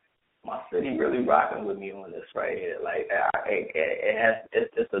 my city really rocking with me on this right here. Like,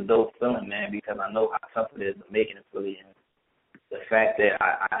 it's a dope feeling, man, because I know how tough it is to make it in Philly, and the fact that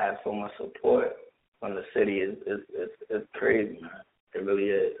I have so much support from the city is crazy, man. It really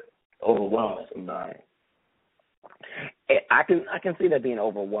is overwhelming sometimes. I can see that being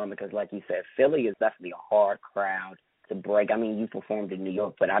overwhelming because, like you said, Philly is definitely a hard crowd to break. I mean, you performed in New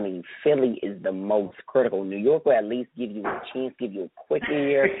York, but I mean, Philly is the most critical. New York will at least give you a chance, give you a quick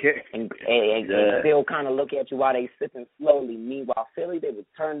ear, and still kind of look at you while they sipping slowly. Meanwhile, Philly, they would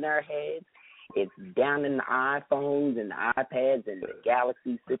turn their heads. It's down in the iPhones and the iPads and the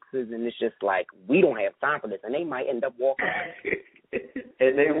Galaxy 6s, and it's just like, we don't have time for this, and they might end up walking.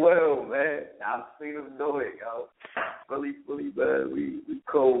 And they will, man. I've seen them do it, yo. Philly, man. We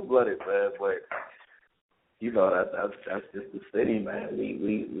cold-blooded, man, but you know, that's just the city, man.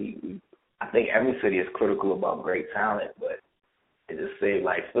 We I think every city is critical about great talent, but it just seems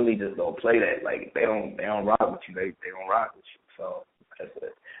like Philly just don't play that. Like, they don't rock with you. They don't rock with you. So that's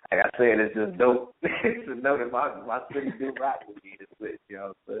it. Like I said, it's just dope. It's to know that my city do rock with me. You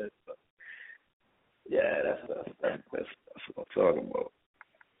know what I'm saying? So, yeah, that's what I'm talking about.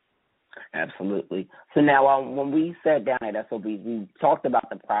 Absolutely. So now, when we sat down at SOB, we talked about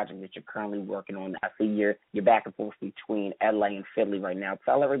the project that you're currently working on. I see you're back and forth between LA and Philly right now.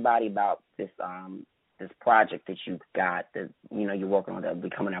 Tell everybody about this project that you've got that you're working on that will be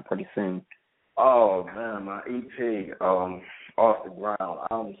coming out pretty soon. Oh man, my EP, Off the Ground.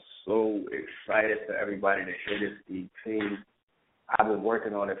 I'm so excited for everybody to hear this EP. I've been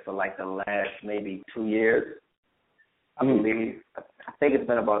working on it for like the last maybe 2 years. I think it's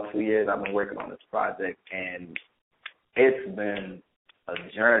been about 2 years I've been working on this project, and it's been a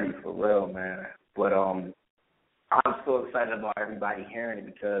journey for real, man. But I'm so excited about everybody hearing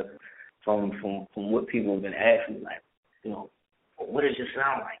it because from what people have been asking, like, you know, what does it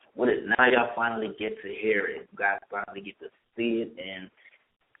sound like? Now y'all finally get to hear it. You guys finally get to see it, and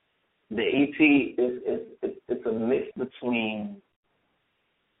the EP it's a mix between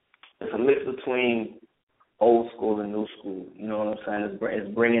old school and new school. You know what I'm saying?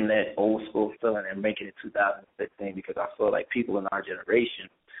 It's bringing that old school feeling and making it 2015 because I feel like people in our generation,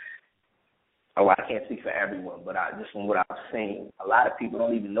 I can't speak for everyone, but just from what I've seen, a lot of people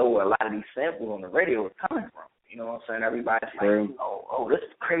don't even know where a lot of these samples on the radio are coming from. You know what I'm saying? Everybody's like, oh, this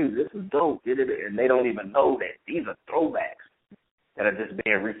is crazy, this is dope, and they don't even know that these are throwbacks that are just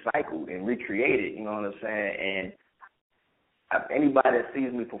being recycled and recreated. You know what I'm saying? And anybody that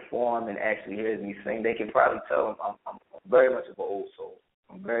sees me perform and actually hears me sing, they can probably tell I'm very much of an old soul.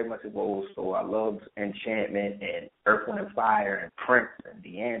 I'm very much of an old soul. I love Enchantment and Earth, Wind & Fire and Prince and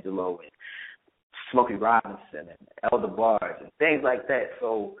D'Angelo and Smokey Robinson and Elder Barge and things like that.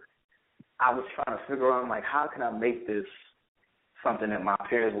 So I was trying to figure out, like, how can I make this something that my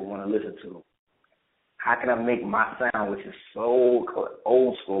peers would want to listen to? How can I make my sound, which is so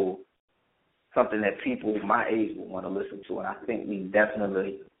old school, something that people my age would want to listen to? And I think we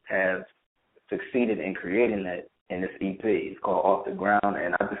definitely have succeeded in creating that in this EP. It's called Off the Ground,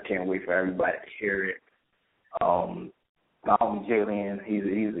 and I just can't wait for everybody to hear it. My homie Jalen,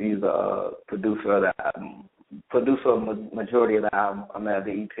 he's a producer of the album, majority of the album. I'm at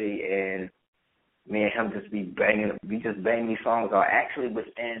the EP, and me and him just banging these songs out actually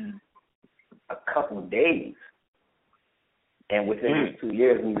within a couple of days. And within these 2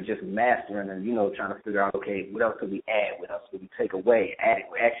 years, we were just mastering and, trying to figure out, okay, what else could we add? What else could we take away?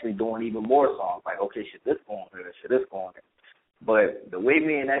 We're actually doing even more songs. Like, okay, should this go on here? Should this go on here? But the way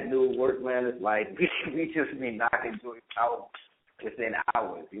me and that dude work, man, is like we just be knocking joints out within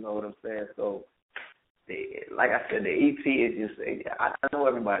hours. You know what I'm saying? So, like I said, the EP is just, I know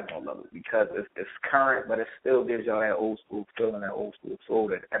everybody's going to love it because it's current, but it still gives y'all that old school feeling, that old school soul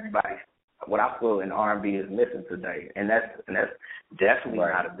that everybody, what I feel in R&B is missing today. And that's definitely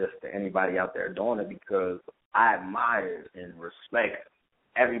not a diss to anybody out there doing it because I admire and respect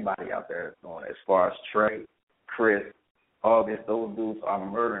everybody out there doing it. As far as Trey, Chris, August, those dudes are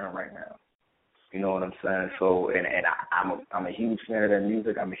murdering right now. You know what I'm saying? So, and I'm a huge fan of their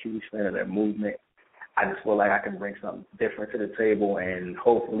music. I'm a huge fan of their movement. I just feel like I can bring something different to the table, and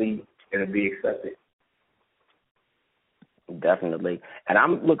hopefully it'll be accepted. Definitely. And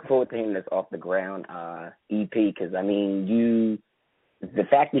I'm looking forward to hearing this Off the Ground EP because, I mean, the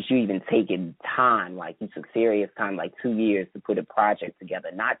fact that you even taken time, like you took serious time, like 2 years to put a project together,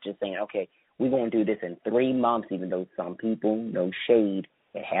 not just saying, okay, we're going to do this in 3 months, even though some people, no shade,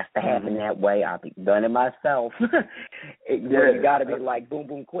 it has to happen that way. I've done it myself. You got to be like boom,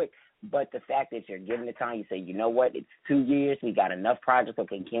 boom, quick. But the fact that you're given the time, you say, you know what, it's 2 years, we got enough projects,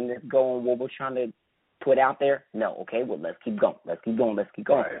 okay, can this go on what we're trying to put out there? No, okay, well, let's keep going.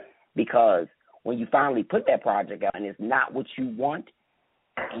 Right. Because when you finally put that project out and it's not what you want,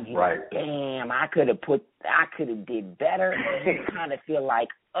 and you're like, damn, I could have did better, and you kind of feel like,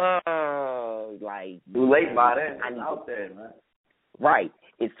 like too late by then. I'm out there, man. Right.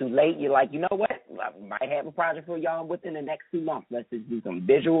 It's too late. You're like, you know what? I might have a project for y'all within the next 2 months. Let's just do some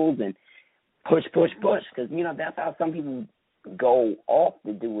visuals and push. Because, you know, that's how some people go off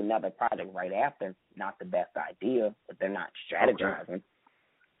to do another project right after. Not the best idea, but they're not strategizing. Okay.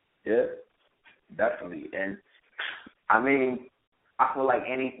 Yeah, definitely. And, I mean, I feel like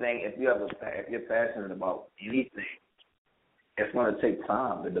anything, if you're passionate about anything, it's going to take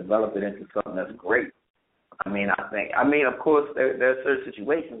time to develop it into something that's great. I mean, of course, there are certain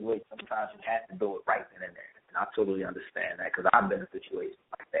situations where sometimes you have to do it right then and there. And I totally understand that because I've been in situations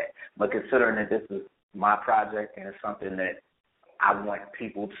like that. But considering that this is my project and it's something that I want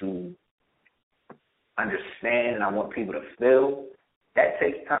people to understand and I want people to feel, that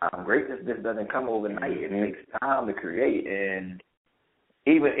takes time. Greatness just doesn't come overnight. It takes time to create. And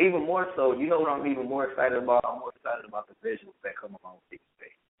even more so, you know what I'm even more excited about? I'm more excited about the visuals that come along with it.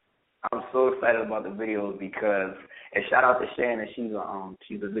 I'm so excited about the videos because, and shout out to Shannon,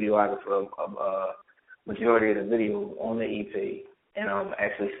 she's a videographer of majority of the videos on the EP, and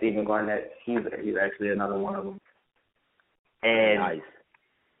actually Stephen Garnett, he's actually another one of them. And nice.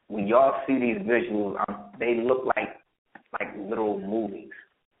 When y'all see these visuals, they look like little movies.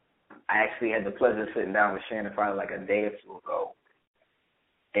 I actually had the pleasure of sitting down with Shannon probably like a day or two ago,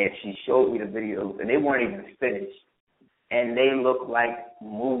 and she showed me the videos, and they weren't even finished. And they look like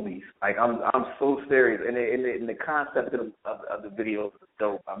movies. Like I'm so serious. And the concept of the videos is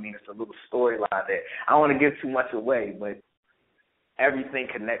dope. I mean, it's a little storyline there. I don't want to give too much away, but everything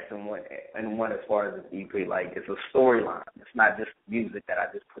connects in one as far as the EP. Like it's a storyline. It's not just music that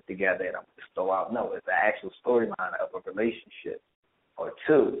I just put together and I'm just throw out. No, it's an actual storyline of a relationship or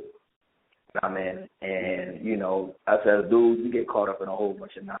two. I mean, and you know, us as dudes, we get caught up in a whole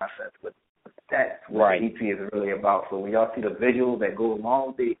bunch of nonsense, but that's what the EP is really about. So when y'all see the visuals that go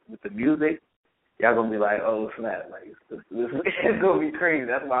along with the music, y'all gonna be like, oh snap, like it's gonna be crazy.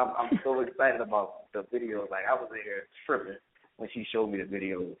 That's why I'm so excited about the videos. Like I was in here tripping when she showed me the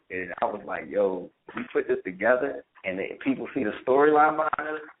video, and I was like, yo, we put this together, and people see the storyline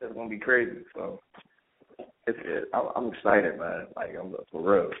behind it, it's gonna be crazy. So I'm excited, man. Like I'm for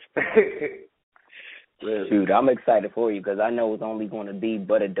real. Really. Shoot, I'm excited for you because I know it's only going to be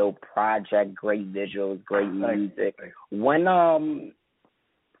but a dope project, great visuals, great music. When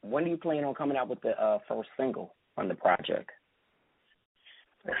do you plan on coming out with the first single from the project?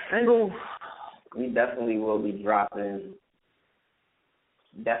 The single, we definitely will be dropping.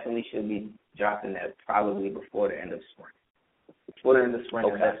 Definitely should be dropping that probably before the end of spring. Before the end of spring,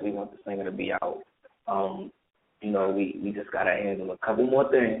 I definitely want the single to be out. You know, we just got to handle a couple more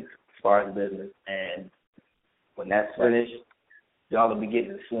things as far as business, and when that's finished, y'all will be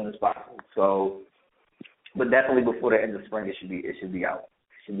getting it as soon as possible. So, but definitely before the end of spring, it should be out.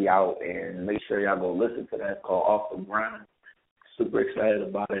 It should be out, and make sure y'all go listen to that. It's called Off the Ground. Super excited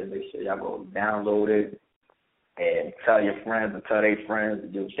about it. Make sure y'all go download it and tell your friends and tell their friends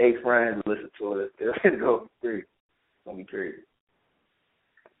and give their friends listen to it. It's gonna be great.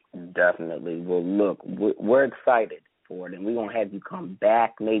 Definitely. Well, look, we're excited for it, and we're going to have you come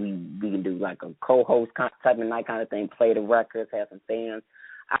back. Maybe we can do like a co-host type of night kind of thing, play the records, have some fans.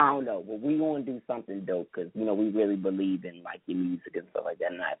 I don't know, but we're going to do something dope because, you know, we really believe in, like, your music and stuff like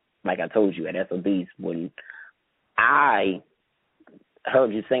that. And like I told you at SOBs, when I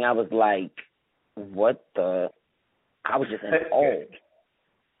heard you sing, I was like, what the? I was just in awe.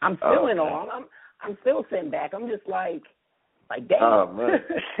 I'm still in awe. I'm still sitting back. I'm just like damn. Oh, man.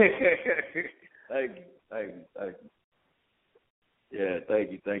 Thank you. Yeah,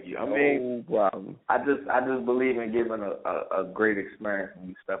 thank you. I mean, I just believe in giving a great experience when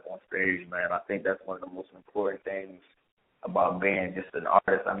you step on stage, man. I think that's one of the most important things about being just an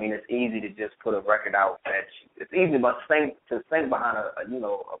artist. I mean, it's easy to just put a record out it's easy to sing behind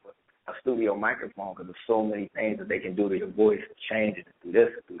a studio microphone because there's so many things that they can do to your voice, change it, do this,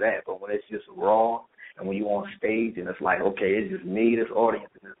 do that. But when it's just raw and when you're on stage and it's like, okay, it's just me, this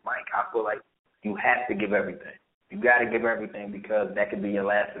audience, and this mic, I feel like you have to give everything. You got to give everything because that could be your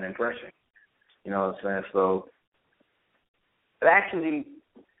lasting impression. You know what I'm saying? So, but actually,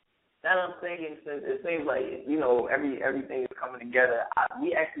 now that I'm thinking, since it seems like, you know, everything is coming together,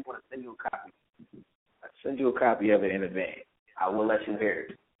 we actually want to send you a copy. I'll send you a copy of it in advance. I will let you hear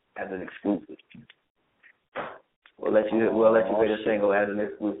it as an exclusive. We'll let you hear the single as an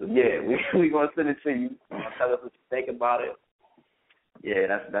exclusive. Yeah, we gonna send it to you. Tell us what you think about it. Yeah,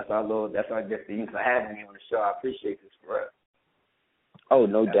 that's our gift to you for having me on the show. I appreciate this for us. Oh,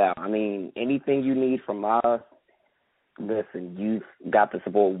 no doubt. I mean, anything you need from us, listen, you've got the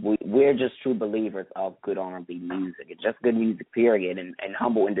support. We're just true believers of good R&B music. It's just good music, period, and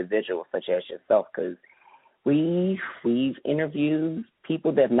humble individuals such as yourself, because we've interviewed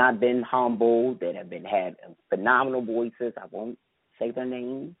people that have not been humble, that have had phenomenal voices. I won't say their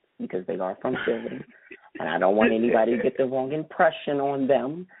names because they are from Philly, and I don't want anybody to get the wrong impression on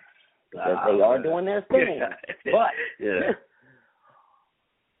them because they are doing their thing.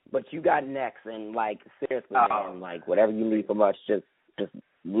 But you got next, and like seriously, man, like whatever you need from us, just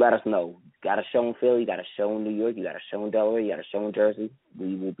let us know. Got a show in Philly, you got a show in New York, you got a show in Delaware, you got a show in Jersey.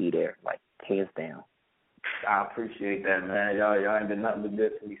 We will be there, like hands down. I appreciate that, man. Y'all ain't been nothing but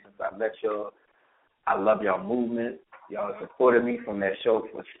good to me since I met y'all. I love y'all movement. Y'all supported me from that show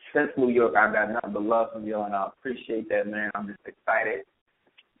since New York. I got nothing but love from y'all, and I appreciate that, man. I'm just excited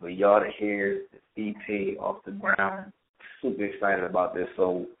for y'all to hear this EP off the ground. Super excited about this.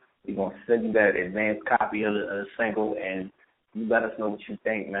 So we're going to send you that advanced copy of the single, and you let us know what you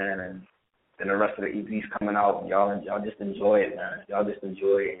think, man. And then the rest of the EP's coming out. Y'all just enjoy it, man. Y'all just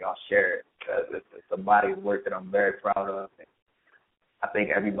enjoy it and y'all share it, because it's a body of work that I'm very proud of. And I think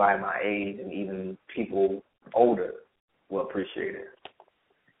everybody my age and even people older will appreciate it.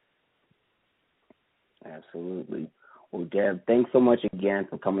 Absolutely. Well, Dev, thanks so much again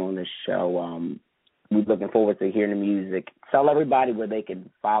for coming on this show. We're looking forward to hearing the music. Tell everybody where they can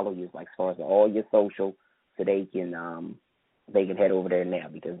follow you, like as far as all your social, so they can head over there now.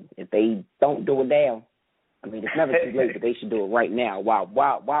 Because if they don't do it now, I mean, it's never too late, but they should do it right now. While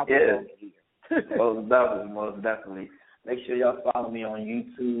we're here. Most definitely. Make sure y'all follow me on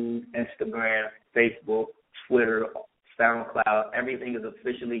YouTube, Instagram, Facebook, Twitter, SoundCloud. Everything is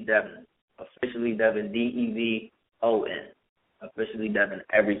Officially Devon. Officially Devon, DEVON. Officially Devon,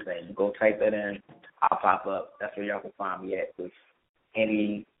 everything. Go type that in. I'll pop up. That's where y'all can find me at. With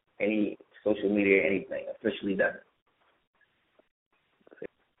any social media, anything. Officially Devon.